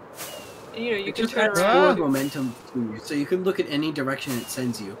 And, you know, you It can just turn adds around. forward momentum to you, so you can look at any direction it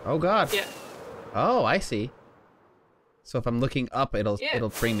sends you. Oh God. Yeah. Oh, I see. So if I'm looking up, it'll Yeah.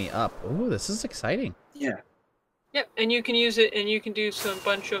 bring me up. Oh, this is exciting. Yeah. Yep, and you can use it and you can do some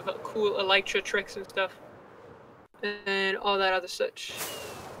bunch of cool elytra tricks and stuff. And all that other such.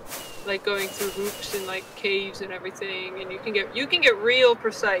 Like going through hoops and like caves and everything, and you can get real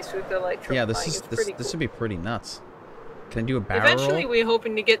precise with the elytra. Yeah, flying. this It's pretty cool. should be pretty nuts. Can I do a barrel Eventually, roll? we're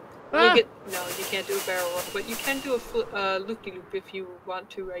hoping to get. Ah! No, you can't do a barrel roll, but you can do a loop-de-loop if you want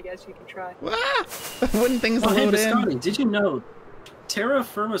to. I guess you can try. Ah! When things Oh, hey, load in. Biscotti, did you know Terra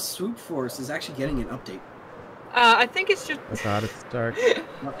Firma Swoop Force is actually getting an update? I think it's just. Oh God, it's dark.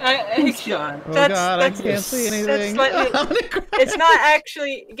 Thanks, John. Oh That's- God, I that's- can't see that's anything. slightly- I'm gonna cry. It's not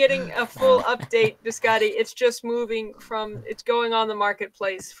actually getting a full update, Biscotti. It's just moving from. It's going on the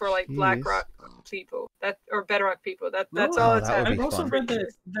marketplace for like Jeez. BlackRock people or Bedrock people. That's No, all Oh, it's that would happening. be I've also fun. read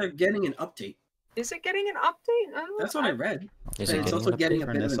that they're getting an update. Is it getting an update? I don't know. That's what I read. Is And it it's getting also an getting a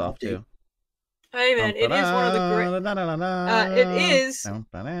Turn bit of this an off update. too. Hey man, it is one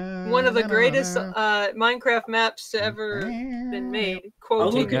of the greatest Minecraft maps to ever been made. I'll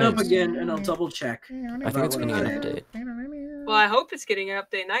Quoting. look it up Guys. again and I'll double check. I think it's getting an update. Well, I hope it's getting an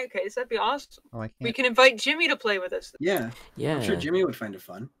update in that case. That'd be awesome. Oh, I can't. We can invite Jimmy to play with us. Yeah, Yeah. I'm sure Jimmy would find it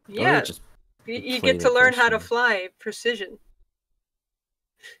fun. Or Yeah, just you play get to it learn how to personally. fly precision.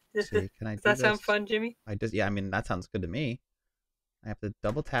 See, can I do Does that sound this? fun, Jimmy? Yeah, I mean that sounds good to me. I have to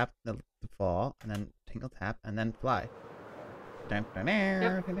double tap the fall and then tingle tap and then fly.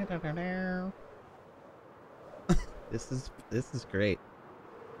 This is great.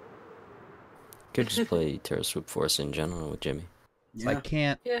 Could just play Terra Swoop Force in general with Jimmy. So I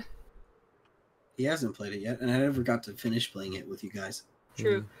can't. Yeah, He hasn't played it yet, and I never got to finish playing it with you guys.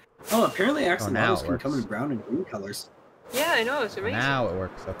 true. Oh, apparently now Axolotls it can come in works. brown and green colors. Yeah, I know, it's amazing. Now it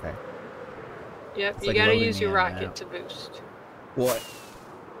works. Okay. Yep, It's you like gotta loading use your me in rocket now. to boost. What?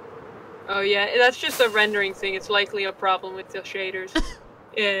 Oh yeah, that's just a rendering thing. It's likely a problem with the shaders.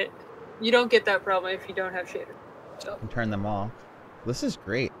 You don't get that problem if you don't have shaders. So. And turn them off. This is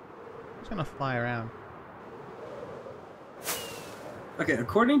great. I'm just gonna fly around. Okay,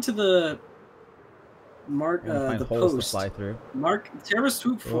 according to the I'm gonna find the holes post, to fly through. Terra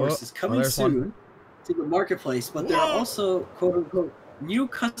Swoop Force is coming there's one. soon to the marketplace, but there are also quote unquote new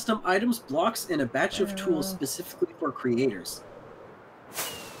custom items, blocks, and a batch of tools specifically for creators.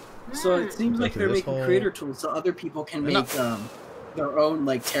 So it seems Go like through they're this making hole. creator tools so other people can No. make their own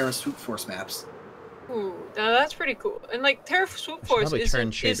like Terra Swoop Force maps. Ooh, now that's pretty cool. And like Terra Swoop I should Force probably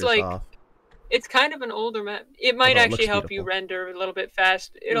turn shaders is like off. it's kind of an older map. It might Although it actually looks help you beautiful. render a little bit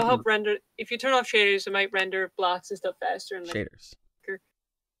fast. It'll help render if you turn off shaders. It might render blocks and stuff faster. And like, Shaders.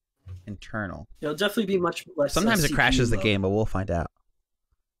 Internal. It'll definitely be much less. Sometimes it CPU crashes the load. game, but we'll find out.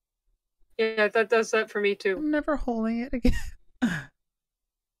 yeah, that does that for me too. I'm never holding it again.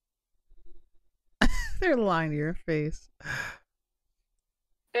 They're lying to your face.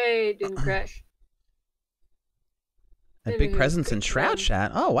 Hey, it didn't crash. A Maybe big it was presence in quick Shroud run.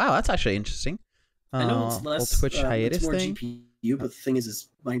 Chat. Oh wow, that's actually interesting. I know it's Whole less. Twitch hiatus it's more thing. GPU, but the thing is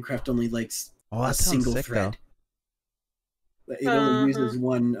Minecraft only likes Oh, a that sounds single sick thread. It only uses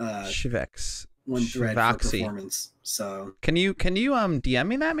one though. Shivex. one thread for Shivoxy. performance. So Can you DM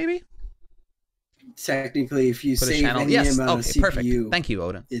me that maybe? technically, if you Put a save channel. any Yes. amount Okay. of Perfect. CPU, Thank you,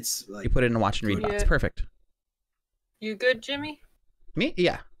 Odin. it's like You put it in a watch and read box. Yeah. Perfect. You good, Jimmy? Me?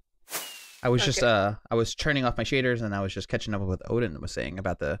 Yeah. I was just Okay. I was turning off my shaders and I was just catching up with what Odin was saying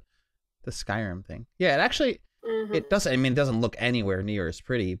about the Skyrim thing. Yeah, it actually Mhm. it doesn't. I mean, it doesn't look anywhere near as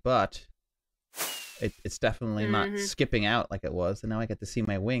pretty, but it's definitely not Mhm. skipping out like it was. And now I get to see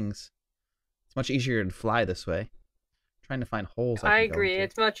my wings. It's much easier to fly this way. trying to find holes. I can go agree. into.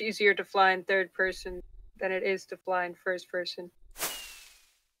 It's much easier to fly in third person than it is to fly in first person.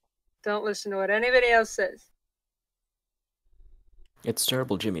 Don't listen to what anybody else says. It's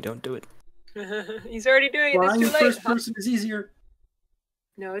terrible, Jimmy. Don't do it. He's already doing it. It's flying too in late. first person is easier.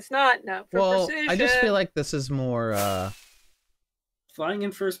 No, it's not. Not for Well, precision. I just feel like this is more. Flying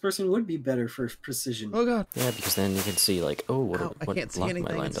in first person would be better for precision. Oh god! Yeah, because then you can see like, oh, what, Ow, I what can't see block am I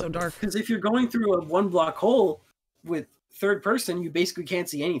anything. lined It's so up dark. with? Because if you're going through a one block hole with third person, you basically can't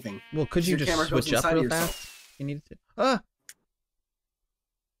see anything. Well, could you Your just camera goes switch up inside of real yourself. fast? You needed to. Ah!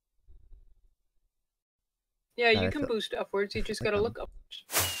 Yeah, you I can feel- boost upwards. You just like gotta I'm- look upwards.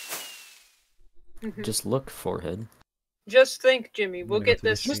 Mhm. Just look, forehead. Just think, Jimmy. I'm We'll gonna go get through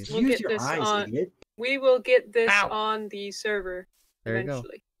this. this Just We'll use get your this eyes, on. idiot. We will get this Ow. on the server There you go.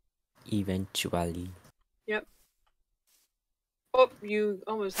 eventually. Eventually. Oh, you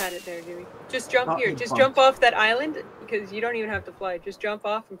almost had it there, Jimmy. Just jump Oh, here. you Just bumped. jump off that island because you don't even have to fly. Just jump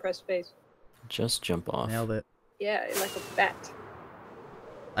off and press space. Just jump off. Nailed it. Yeah, like a bat.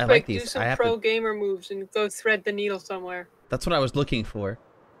 I Quick, like do these. some I have pro to. gamer moves and go thread the needle somewhere. That's what I was looking for.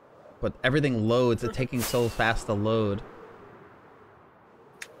 But everything loads. It's taking so fast to load.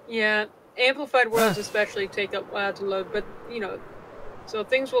 Yeah, amplified worlds especially take a while to load, but you know, so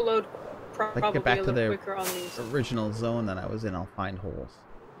things will load probably get back a to little the quicker on these. Original zone that I was in, I'll find holes.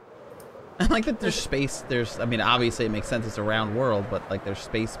 I like that there's space. I mean, obviously it makes sense. It's a round world, but like there's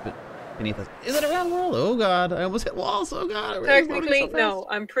space beneath us. Is it a round world? Oh god, I almost hit walls. Oh god. everything's loading Technically, so fast. no.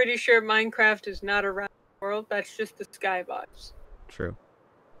 I'm pretty sure Minecraft is not a round world. That's just the skybox. True.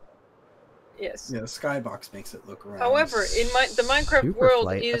 Yes. Yeah, the skybox makes it look around. However, the Minecraft Super world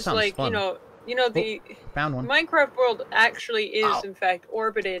flight, that is sounds like fun. you know the Found one. Minecraft world actually is Ow. in fact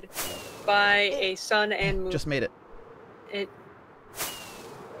orbited by a sun and moon. Just made it. It.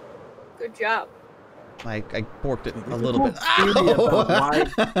 Good job. I borked it a There's a little cool bit. theory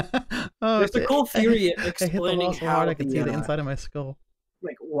about Oh, There's a shit. cool theory I hit the explaining wall so how hard I could see the the, inside of my skull.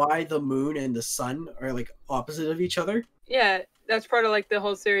 like why the moon and the sun are like opposite of each other. Yeah, that's part of like the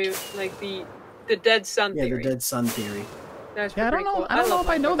whole theory, like the dead sun Yeah, theory. the dead sun theory. That's Yeah, I pretty don't know. cool. I don't know love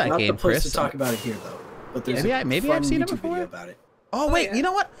if I know Minecraft. that Not game, the place Chris. to talk about it here though. But there's Maybe a I've fun seen it YouTube before. video about it. Oh wait, yeah. you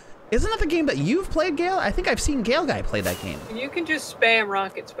know what? Isn't that the game that you've played, Gale? I think I've seen Gale Guy play that game. You can just spam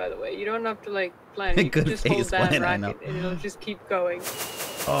rockets, by the way. You don't have to like plan. You Good can just face hold down plan, I rocket know. and it'll just keep going.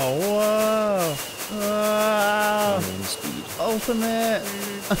 Oh whoa! Whoa. And speed. Ultimate.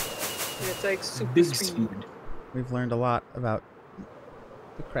 And it's like super Big speed. speed. We've learned a lot about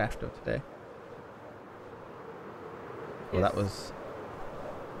Good crafto today. Well, that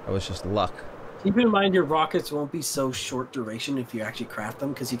was just luck. Keep in mind your rockets won't be so short duration if you actually craft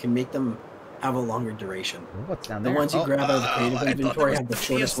them, because you can make them have a longer duration. What's down The there? ones you grab out of the creative I thought inventory that have the was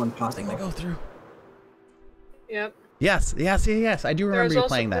shortest one thing possible. to go through. Yep. Yes. I do remember you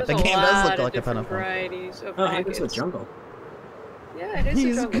playing that. The game does look like a ton of fun. Varieties of Oh, hey, rockets. there's a jungle. Yeah, it is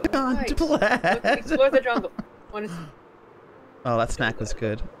He's a jungle. gone Nice. to black. Look, explore the jungle. Oh, that snack was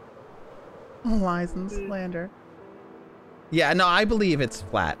good. Lies and slander. Yeah, no, I believe it's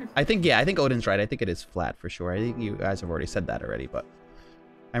flat. I think Odin's right. I think it is flat for sure. I think you guys have already said that already, but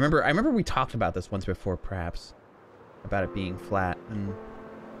I remember we talked about this once before, perhaps, about it being flat, and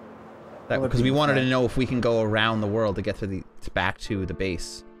that because we wanted to know if we can go around the world to get to back to the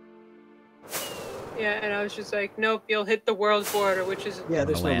base. Yeah, and I was just like, nope, you'll hit the world border, which is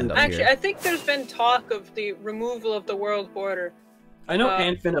There's no loop. actually, I think there's been talk of the removal of the world border. I know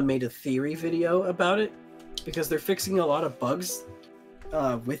Anfina made a theory video about it, because they're fixing a lot of bugs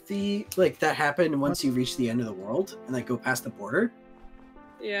with the that happen once you reach the end of the world and go past the border.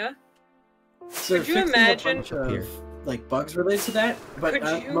 Yeah. So could you imagine a bunch of bugs related to that? But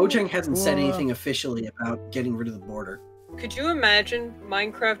Mojang hasn't said anything officially about getting rid of the border. Could you imagine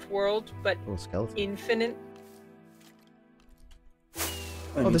Minecraft world, but infinite?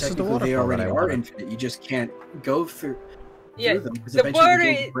 I mean, this is the technically they waterfall already that I are wanted. infinite. You just can't go through. Yeah, them, because the eventually border.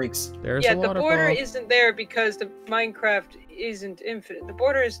 the game breaks. There's Yeah, a the border waterfall. isn't there because the Minecraft isn't infinite. The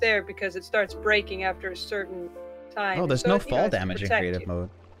border is there because it starts breaking after a certain time. Oh, there's So no it's, fall it's to damage in protect creative you. mode.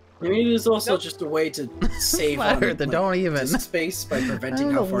 I mean, it is also just a way to save Flat on earther, don't even. disk space by preventing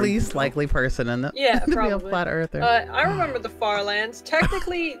I'm how the far you least can go. likely person in the Yeah, to be a probably. flat earther. I remember the Farlands.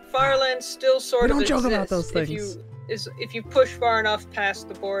 Technically, Farlands still sort We of don't joke about exists those things. if you push far enough past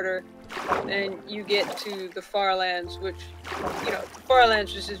the border, and you get to the Farlands, which the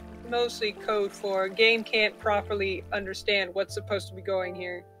Farlands is just mostly code for game can't properly understand what's supposed to be going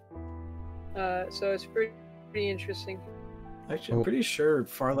here. So it's pretty interesting. Actually, I'm pretty sure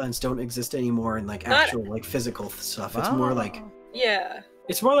Farlands don't exist anymore in actual physical stuff. It's more Yeah.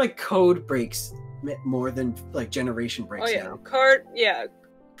 it's more like code breaks more than generation breaks. Oh yeah. now.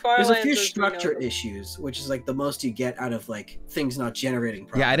 Farlands. There's a few as we know structure them. issues, which is the most you get out of things not generating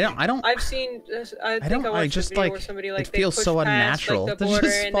properly. Yeah, I don't. I've seen. I think I watched just a video where somebody it they feels pushed so past, unnatural the to border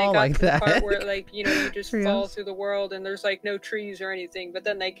just and fall they got like to the that. part where you just fall Yes. through the world and there's no trees or anything, but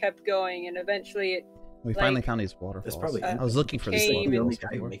then they kept going and eventually it We finally found these waterfalls. There's probably I was looking for these came the only waterfalls guy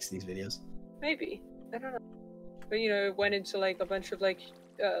who before. makes these videos. maybe I don't know, but it went into a bunch of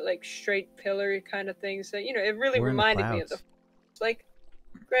straight pillar kind of things that it really We're in the reminded me of the clouds.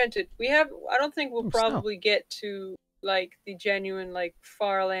 granted I don't think we'll Oh, snow. probably get to the genuine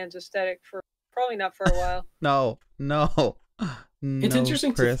Farlands aesthetic for probably not for a while. No. It's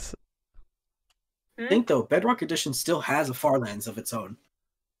interesting to Chris. I think though Bedrock Edition still has a Farlands of its own,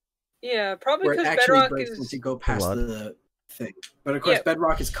 Yeah, probably where it because actually Bedrock breaks once is you go past Blood. the thing. But of course, Yeah.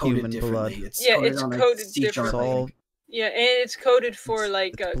 Bedrock is coded Human differently. blood. It's Yeah, coded it's on coded C# differently. All- yeah, and it's coded for It's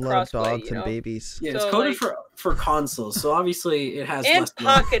blood, crossplay, dogs, and babies. Yeah, it's So, coded for consoles, so obviously it has and less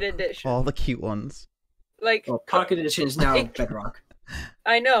blood. Pocket Edition. All the cute ones. Well, Pocket Edition is now Bedrock.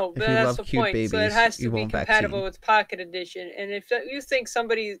 I know, If but you that's love the cute point. So it babies, has to you be won't compatible vaccine. with Pocket Edition. And if you think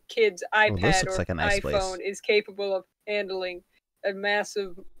somebody's kid's this iPad looks or like a nice place. iPhone is capable of handling a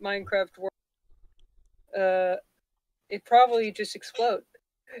massive Minecraft world, it probably just explode.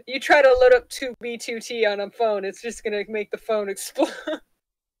 You try to load up 2B2T on a phone, it's just gonna make the phone explode.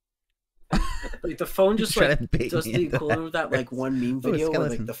 The phone just Try to bait does me the into equivalent of that one meme Ooh, a video where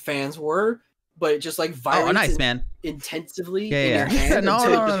skeleton. the fans were, but it just vibrates Oh, nice, man. intensively Yeah, in yeah. your hand No,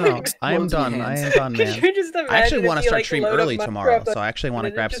 until no, it no, just no. I am explodes in your done. I hands. am done, Could man. you just imagine I actually want to start stream load up early tomorrow, Minecraft so I actually want to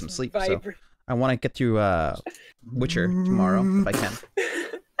and it grab just some sleep. So vibrates? I want to get through Witcher tomorrow if I can.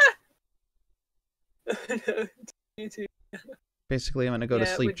 Me too. Basically, I'm gonna go to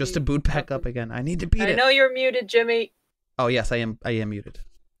Yeah, it sleep would just to be boot back awesome. up again. I need to beat I it. know you're muted, Jimmy. Oh yes, I am. I am muted.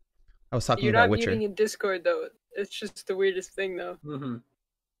 I was talking You're about not Witcher. muting in Discord though. It's just the weirdest thing though. Mm-hmm.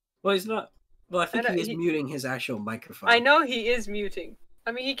 Well, he's not. Well, I think know, he is he- muting his actual microphone. I know he is muting.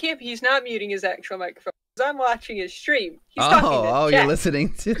 I mean, he can't. He's not muting his actual microphone. 'Cause I'm watching his stream. He's talking to You're chat,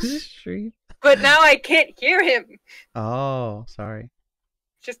 listening to the stream. but now I can't hear him. Oh, sorry.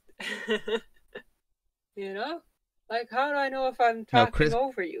 Just, how do I know if I'm talking Chris-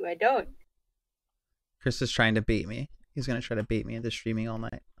 over you? I don't. Chris is trying to bait me. He's gonna try to bait me into streaming all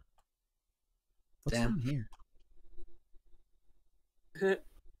night. What's Damn. down here?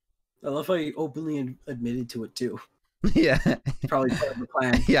 I love how he openly admitted to it too. Yeah. Probably part of the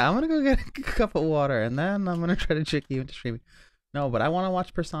plan. Yeah, I'm gonna go get a cup of water and then I'm gonna try to trick you into streaming. No, but I want to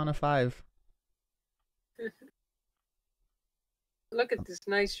watch Persona 5. Look at this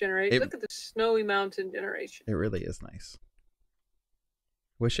nice generation. Look at the snowy mountain generation. It really is nice.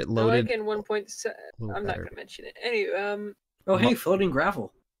 Wish it I loaded. like in 1.7. I'm not better. gonna mention it. Anyway, Oh, hey, floating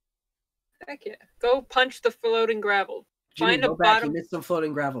gravel. heck yeah. Go punch the floating gravel. Jimmy, Find go a back. bottom. You missed some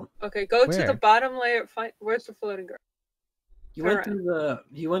floating gravel. Okay, go to Where? the bottom layer. Find where's the floating gravel. You Turn went through the.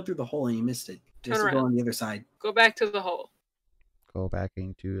 You went through the hole and you missed it. Just Turn to go around. on the other side. Go back to the hole. Go back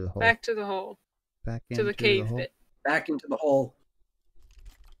into the hole. Back to the hole. Back To the into cave hole. bit. Back into the hole.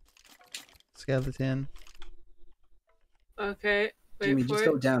 Skeleton. Okay. Wait Jimmy, for just it.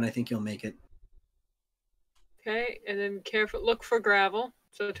 go down. I think you'll make it. Okay, and then careful. Look for gravel.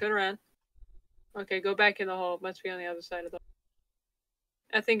 So turn around. Okay, go back in the hole. It must be on the other side of the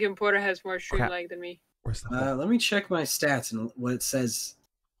hole. I think Importer has more stream Crap. lag than me. Where's the hole? Let me check my stats and what it says.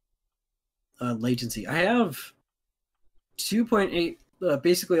 Latency. I have 2.8,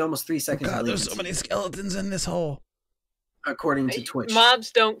 basically almost 3 seconds. God, of there's latency, so many skeletons in this hole. according to Twitch.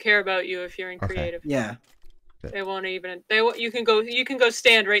 Mobs don't care about you if you're in Okay. creative. Yeah. They won't even. You can go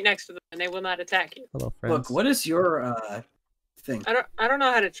stand right next to them and they will not attack you. Hello, friends. Look, what is your thing? I don't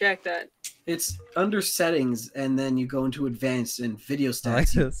know how to check that. It's under settings, and then you go into advanced and video I like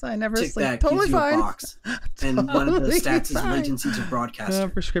stats. You this. I never tick sleep. that, Totally gives you a fine. box, and one of the Totally stats is fine. latency to broadcaster.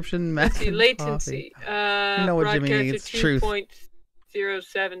 Prescription Let's see, meth. latency. You know what Jimmy broadcaster needs, truth.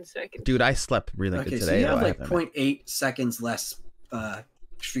 2.07 seconds. Dude, I slept really Okay, good so today. you have though, I like have to admit. 0.8 seconds less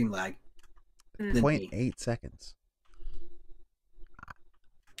stream lag. Mm. than me. 0.8 seconds.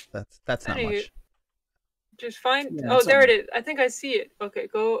 That's not Anywho, much. Just find. Yeah, Oh, it's there on- it is. I think I see it. Okay,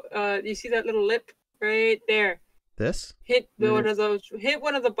 go. You see that little lip right there? This? Hit Yes. one of those. Hit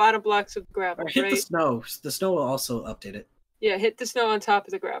one of the bottom blocks of gravel. Or hit right? the snow. The snow will also update it. Yeah, hit the snow on top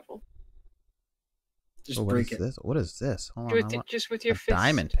of the gravel. Just Oh, what break is it. this? What is this? Hold on. With I the- want just with your a fist.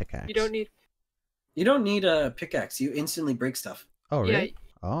 diamond pickaxe. You don't need. You don't need a pickaxe. You instantly break stuff. Oh, Yeah, really?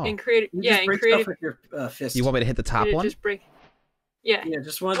 Oh. in creative. You Yeah, just in break creative. stuff with your fist. You want me to hit the top you one? Just break. Yeah. Yeah,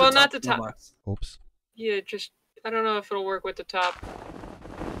 just one. At Well, the not top the of top. box. Oops. Yeah, just. I don't know if it'll work with the top.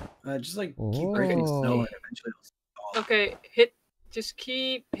 Just like keep breaking Oh. snow, and eventually it'll stall. Okay, hit. Just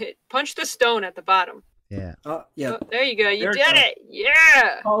keep hit. Punch the stone at the bottom. Yeah. Oh, yeah. Oh, there you go. You There it did goes. it.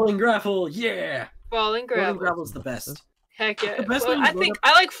 Yeah. Falling gravel, yeah. Falling Floating gravel. gravel's the best. Heck yeah. The best Well, one is I load think up-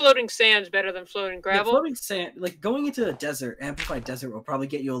 I like floating sands better than floating Yeah, gravel. floating sand, like going into a desert, amplified desert, will probably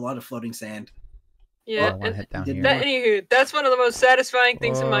get you a lot of floating sand. Yeah, I want to and hit down did here. that- anywho, that's one of the most satisfying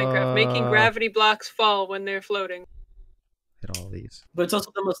things in Minecraft, making gravity blocks fall when they're floating. Hit all these. But it's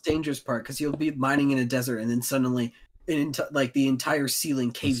also the most dangerous part because you'll be mining in a desert and then suddenly, like the entire ceiling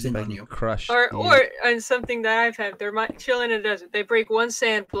Let's caves see if in I on can you. Crush. Or you. and something that I've had, they're chilling in a desert. They break one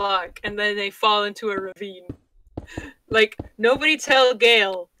sand block and then they fall into a ravine. Like, nobody tell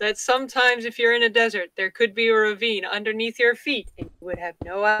Gale that sometimes if you're in a desert, there could be a ravine underneath your feet and you would have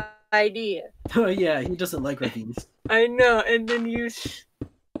no idea. Oh yeah, he doesn't like ravines. I know, and then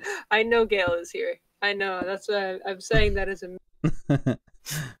I know Gale is here. I know, that's why I'm saying that as a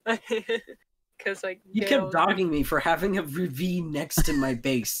because like You Gale- kept dogging me for having a ravine next to my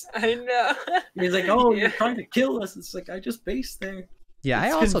base. I know. He's like, "Oh, Yeah. you're trying to kill us." It's like I just based there. Yeah, I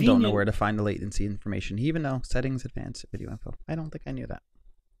It's also don't know convenient. where to find the latency information, even though settings, advanced video info. I don't think I knew that.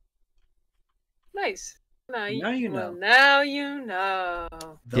 Nice. Now you well, know. now you know.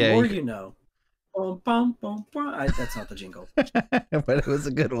 The Yeah, more you- you know. Bum, bum, bum, bum. That's not the jingle. But it was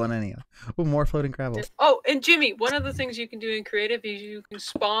a good one anyhow. Oh, more floating gravel. Oh, and Jimmy, one of the things you can do in creative is you can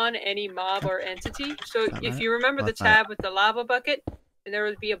spawn any mob or entity. So That's not if right. you remember the That's not tab with the lava bucket, and there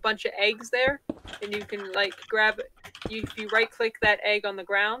would be a bunch of eggs there, and you can like grab it. If you right click that egg on the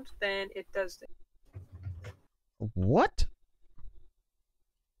ground, then it does things. What?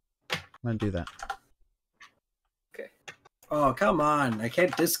 I'm gonna do that. Oh, come on. I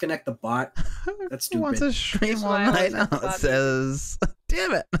can't disconnect the bot. That's Who wants stupid. to stream That's all why I night always now? have the It bot says,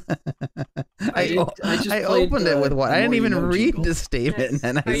 damn it. I just I played opened it the- with what? the I didn't more you even know read jingle. the statement, Yes.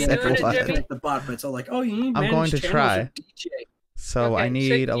 and then Are I you said doing it, what? Jimmy? Disconnect the bot, but it's all like, oh, you need I'm going managed to channels try. of DJ. So I Okay,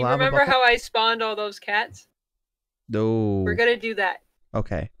 need a you lava remember bucket. how I spawned all those cats? No. We're gonna do that.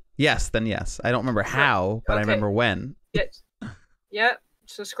 Okay. Yes, then yes. I don't remember how, but I Okay. remember when. Yes. Yep.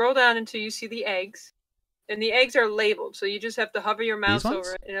 So scroll down until you see the eggs. And the eggs are labeled, so you just have to hover your mouse ones?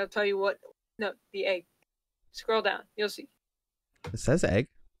 over it and it'll tell you what. No, the egg. Scroll down. You'll see. It says egg.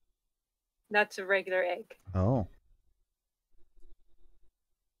 That's a regular egg. Oh.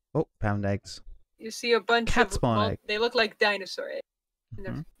 Oh, pound eggs. You see a bunch Cat of. spawn well, egg. They look like dinosaur eggs. And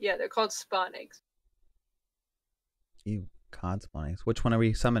Mhm. yeah, they're called spawn eggs. Ew, cod spawn eggs. Which one are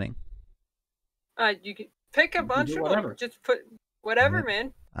we summoning? You can. Pick a can bunch do of whatever. them. Just put whatever, Right.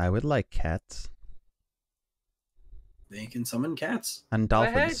 man. I would like cats They can summon cats. and Go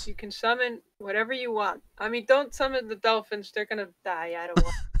ahead. dolphins. You can summon whatever you want. I mean, don't summon the dolphins. They're gonna die. I don't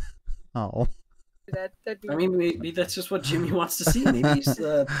want Oh, that. That'd be... I mean, maybe that's just what Jimmy wants to see. Maybe he's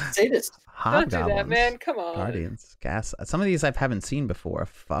a sadist. don't do that, hobgoblins, man. Come on. guardians, gas. Some of these I haven't seen before.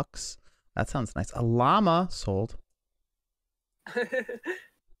 Fucks. That sounds nice. A llama sold.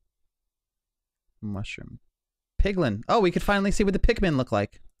 Mushroom. Piglin. Oh, we could finally see what the pigmen look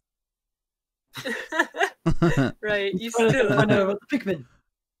like. Right. You Find still. out about the Pikmin.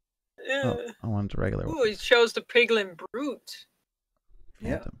 Oh, I wanted a regular one. Ooh, he chose the piglin brute.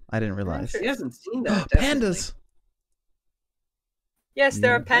 Yeah. Phantom. I didn't realize. He hasn't seen that. definitely. Pandas. Yes,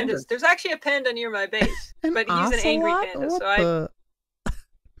 there are Yeah, pandas. pandas. There's actually a panda near my base, An but he's an angry ocelot? panda. What So I. the...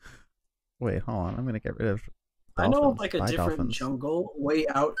 Wait, hold on. I'm gonna get rid of. I know dolphins. like a Bye, different dolphins. jungle way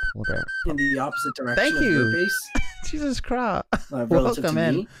out Well, there. in the opposite direction Thank of your you. base. Jesus Christ. Relative Welcome to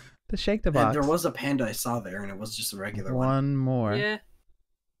in. me. To shake the And box. there was a panda I saw there, and it was just a regular one. One more. Yeah.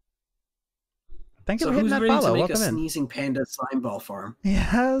 Thank you So for hitting who's that ready to follow. make a Welcome in. sneezing panda slime ball farm? He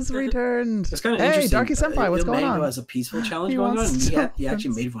has returned. It's kind of Hey, interesting. Darky Senpai, what's going Mango on? has a peaceful challenge He going on, wants and he actually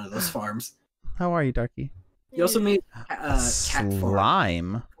dolphins. made one of those farms. How are you, Darky? He also made cat farm.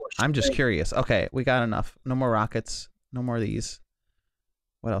 Slime. I'm just curious. Okay, we got enough. No more rockets. No more of these.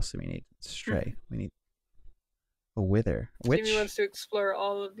 What else do we need? Stray. We need a wither. Witch. Jimmy wants to explore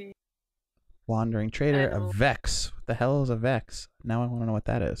all of the. Wandering trader. A Animal. vex. What the hell is a vex? Now I want to know what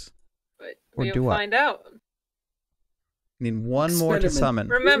that is. But Or we'll do what? find out. Need one more to Experiment. summon.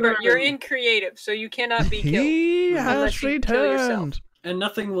 Remember, you're in creative, so you cannot be killed. He unless has you kill yourself. returned. And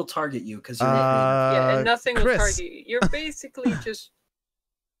nothing will target you because you're Yeah, and nothing will Chris. target you. You're basically just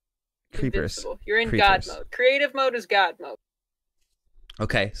Creepers. invincible. You're in Creepers. God mode. Creative mode is God mode.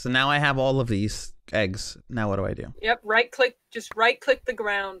 Okay, so now I have all of these eggs. Now what do I do? Yep, right click, just right click the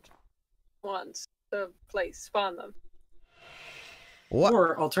ground once. The place, spawn them. What?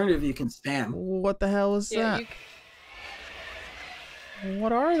 Or alternatively, you can spam. What the hell is Yeah, that? you,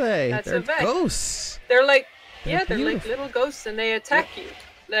 What are they? That's They're a vex. ghosts. they're like, They're yeah, they're like beautiful. little ghosts, and they attack you.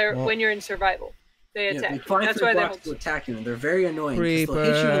 They're Well- when you're in survival. They Yeah, attack. they you. fly That's through why they're. blocks to attack you, and they're very annoying. 'Cause they'll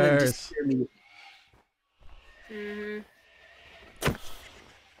hit you and then Creepers. disappear immediately.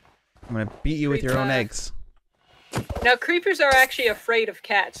 I'm gonna beat you with your own Creeper. eggs. Now creepers are actually afraid of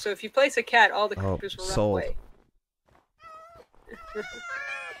cats, so if you place a cat, all the Oh, creepers will sold. run away.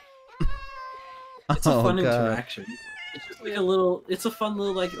 It's a Oh, fun God. interaction. It's just like a little. It's a fun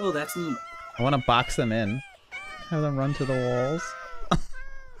little like. Oh, that's neat. I want to box them in. Have them run to the walls.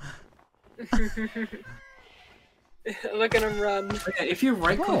 Look at them run. Okay, if you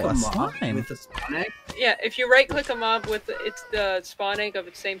right click Oh, a a mob slime. with the spawn egg, Yeah, if you right click a mob with it's the spawn egg of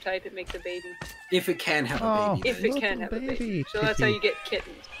its same type, it makes a baby. if it can have a Oh. baby, If it Little can have a baby. baby So that's how kitty. you get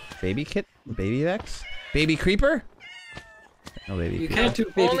kittens. Baby kit? Baby vex? Baby creeper? No baby you creeper. can't do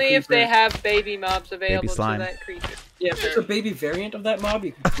baby Only if creeper. they have baby mobs available to slime. that creature. Yeah, if it's a baby variant of that mob,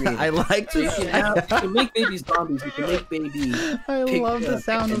 you can create. I it. like So you this. can have. You can make baby zombies. You can make baby. I pig- love the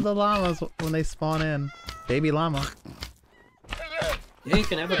sound of chicken. the llamas when they spawn in. Baby llama. Yeah, you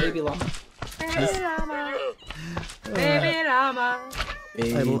can have a baby llama. Baby llama. Baby llama.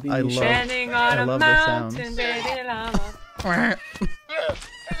 Baby I love- Standing I on a love their mountain, sounds. baby llama.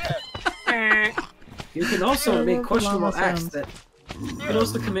 You can also I make love the questionable llama acts sounds. that. You can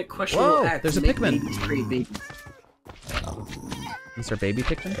also commit questionable Whoa, acts there's to a make Pikmin. babies create babies. Is there baby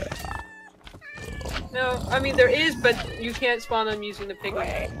pigmen? No, I mean there is, but you can't spawn them using the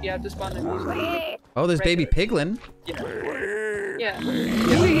piglet. You have to spawn them using the Oh, there's baby piglin. Yeah.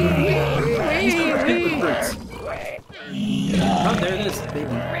 He's got Pikmin fruits. Oh, there it is,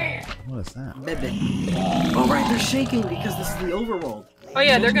 baby. What is that? Baby. Oh right, they're shaking because this is the overworld. Oh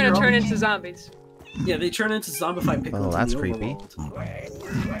yeah, they're gonna turn into zombies. Yeah, they turn into zombified piglins. Oh, that's in the creepy. overworld.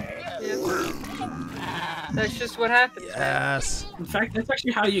 Yeah. That's just what happens. Yes. In fact, that's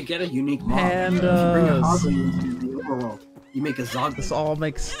actually how you get a unique mob. Pandas. If you bring a Hoglin into the overworld, you make a Zoglin. This all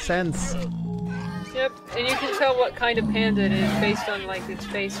makes sense. Yep, and you can tell what kind of panda it is based on like its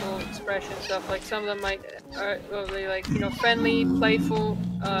facial expression stuff. Like some of them might, they like friendly, playful,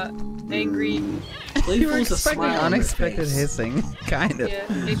 angry. You were Playful is a expecting smile on their unexpected face. hissing, kind of. Yeah,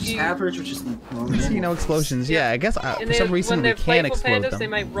 if you Average, which is normal. See no explosions. Yeah, I guess and for some reason when we they're can't playful explode pandas, them. they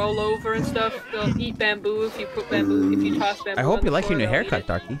might roll over and stuff. They'll eat bamboo if you put bamboo. If you toss bamboo. I hope on you the like your floor, new they'll eat haircut, it.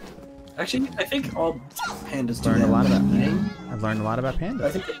 Darky. Actually, I think all pandas do Learned a that. lot about eating. I've learned a lot about I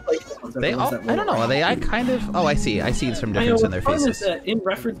pandas. think the playful ones are They the ones all, that I don't know, roll are they, I around. kind of, oh, I see some I know, difference in their what's fun is faces. that in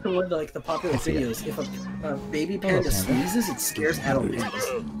reference to one of the popular see it. videos, if a baby panda panda. sneezes, it scares adult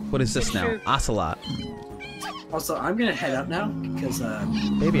pandas. What is this now? True. Ocelot. Also, I'm gonna head out now because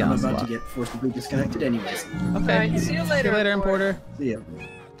Baby I'm Ocelot. about to get forcibly disconnected anyways. Okay. Alright, see you later, Importer. See ya.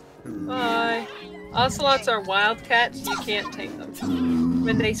 Bye. Ocelots are wild cats. You can't tame them.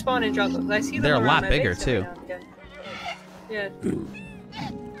 When they spawn in jungles, I see them They're a around lot my bigger, base every too. now and again. Yeah.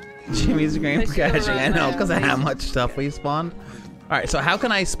 Jimmy's screen I see them crashing. I around know, my because of how base. much stuff we spawned. Alright, so how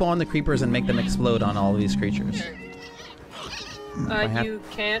can I spawn the creepers and make them explode on all of these creatures? You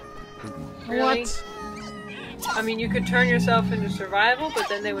can't. Really? What? I mean, you could turn yourself into survival, but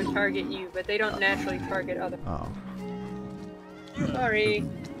then they would target you. But they don't naturally target other. Oh. Sorry.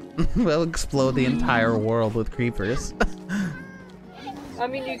 We'll explode the entire world with creepers. I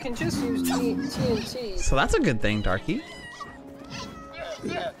mean, you can just use TNT. So that's a good thing, Darky.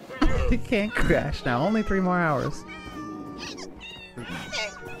 You can't crash now. Only 3 more hours.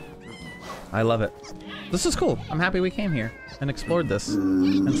 I love it. This is cool. I'm happy we came here and explored this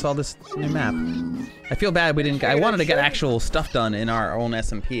and saw this new map. I feel bad we didn't. I wanted to get actual stuff done in our own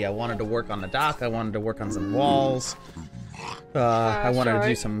SMP. I wanted to work on the dock. I wanted to work on some walls. I wanted to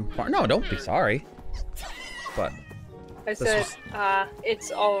do some. No, don't be sorry. But I said,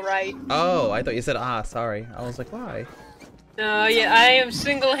 it's all right. oh, I thought you said sorry. I was like, why? No, yeah, I am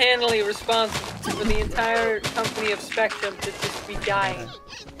single-handedly responsible for the entire company of Spectrum to just be dying.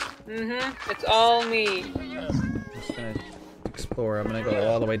 It's all me. I'm just gonna explore. I'm gonna go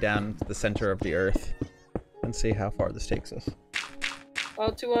all the way down to the center of the earth and see how far this takes us.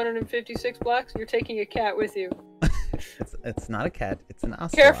 All 256 blocks? You're taking a cat with you. It's not a cat. It's an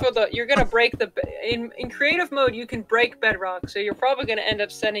ocelot. Careful though, you're gonna break the in creative mode. You can break bedrock, so you're probably gonna end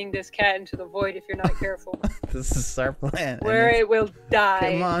up sending this cat into the void if you're not careful. This is our plan. Where it will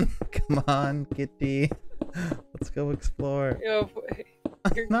die. Come on, kitty. Let's go explore. Oh,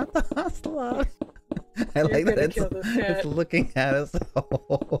 you're, Not the ocelot. I you're like that gonna kill this cat. it's looking at us the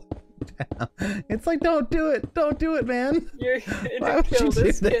whole time. It's like, don't do it. Don't do it, man. You're Why gonna would kill you do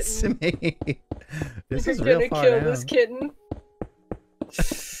this this kitten. to me? This You're is real gonna far kill down. this kitten.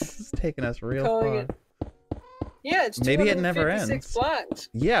 This is taking us real Calling far. Yeah, it's Maybe it never 256 ends. blocks.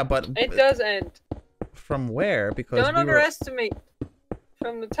 Yeah, but It does end. from where? Because Don't we were... underestimate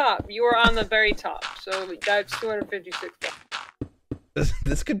from the top. You were on the very top, so that's 256 blocks.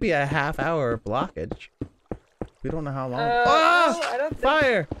 This could be a half-hour blockage. We don't know how long. No, I don't think.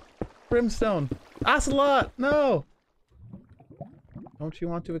 Fire! Brimstone! Ocelot! No! Don't you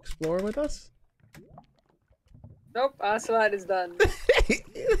want to explore with us? Nope, Ocelot is done.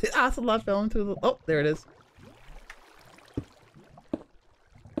 Ocelot fell into the... Oh, there it is.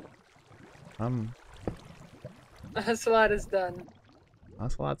 Ocelot is done.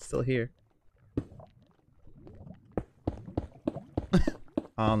 Ocelot's still here.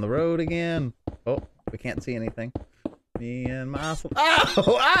 On the road again. Oh, we can't see anything. Me and my Ocelot.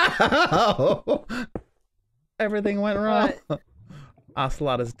 Ow! Ow! Everything went wrong. What?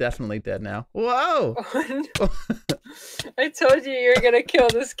 Ocelot is definitely dead now. Whoa! I told you were gonna kill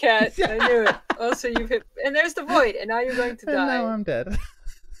this cat. I knew it. Also, you've hit, and there's the void, and now you're going to And now die. I'm dead.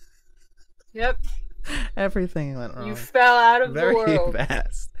 Yep, Everything went wrong. you fell out of Very the world.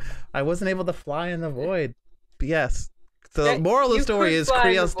 fast. I wasn't able to fly in the void. But yes. So Yeah, the moral of the you story could is fly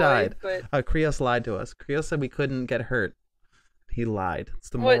in the Krios void, died. but- Krios lied to us. Krios said we couldn't get hurt. He lied. It's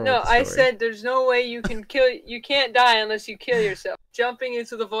the moral What? No, of the I story. said there's no way you can kill. You can't die unless you kill yourself. Jumping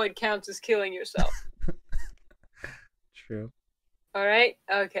into the void counts as killing yourself. True. All right.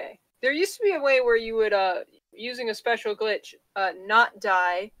 Okay. There used to be a way where you would, using a special glitch, not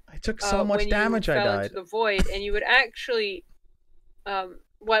die. I took so much when damage you I fell died. into the void, and you would actually,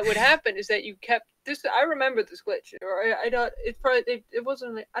 what would happen is that you kept this. I remember this glitch, or I don't. It probably it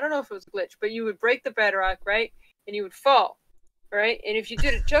wasn't. I don't know if it was a glitch, but you would break the bedrock, right, and you would fall, right, and if you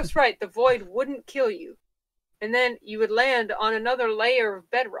did it just right, the void wouldn't kill you, and then you would land on another layer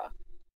of bedrock,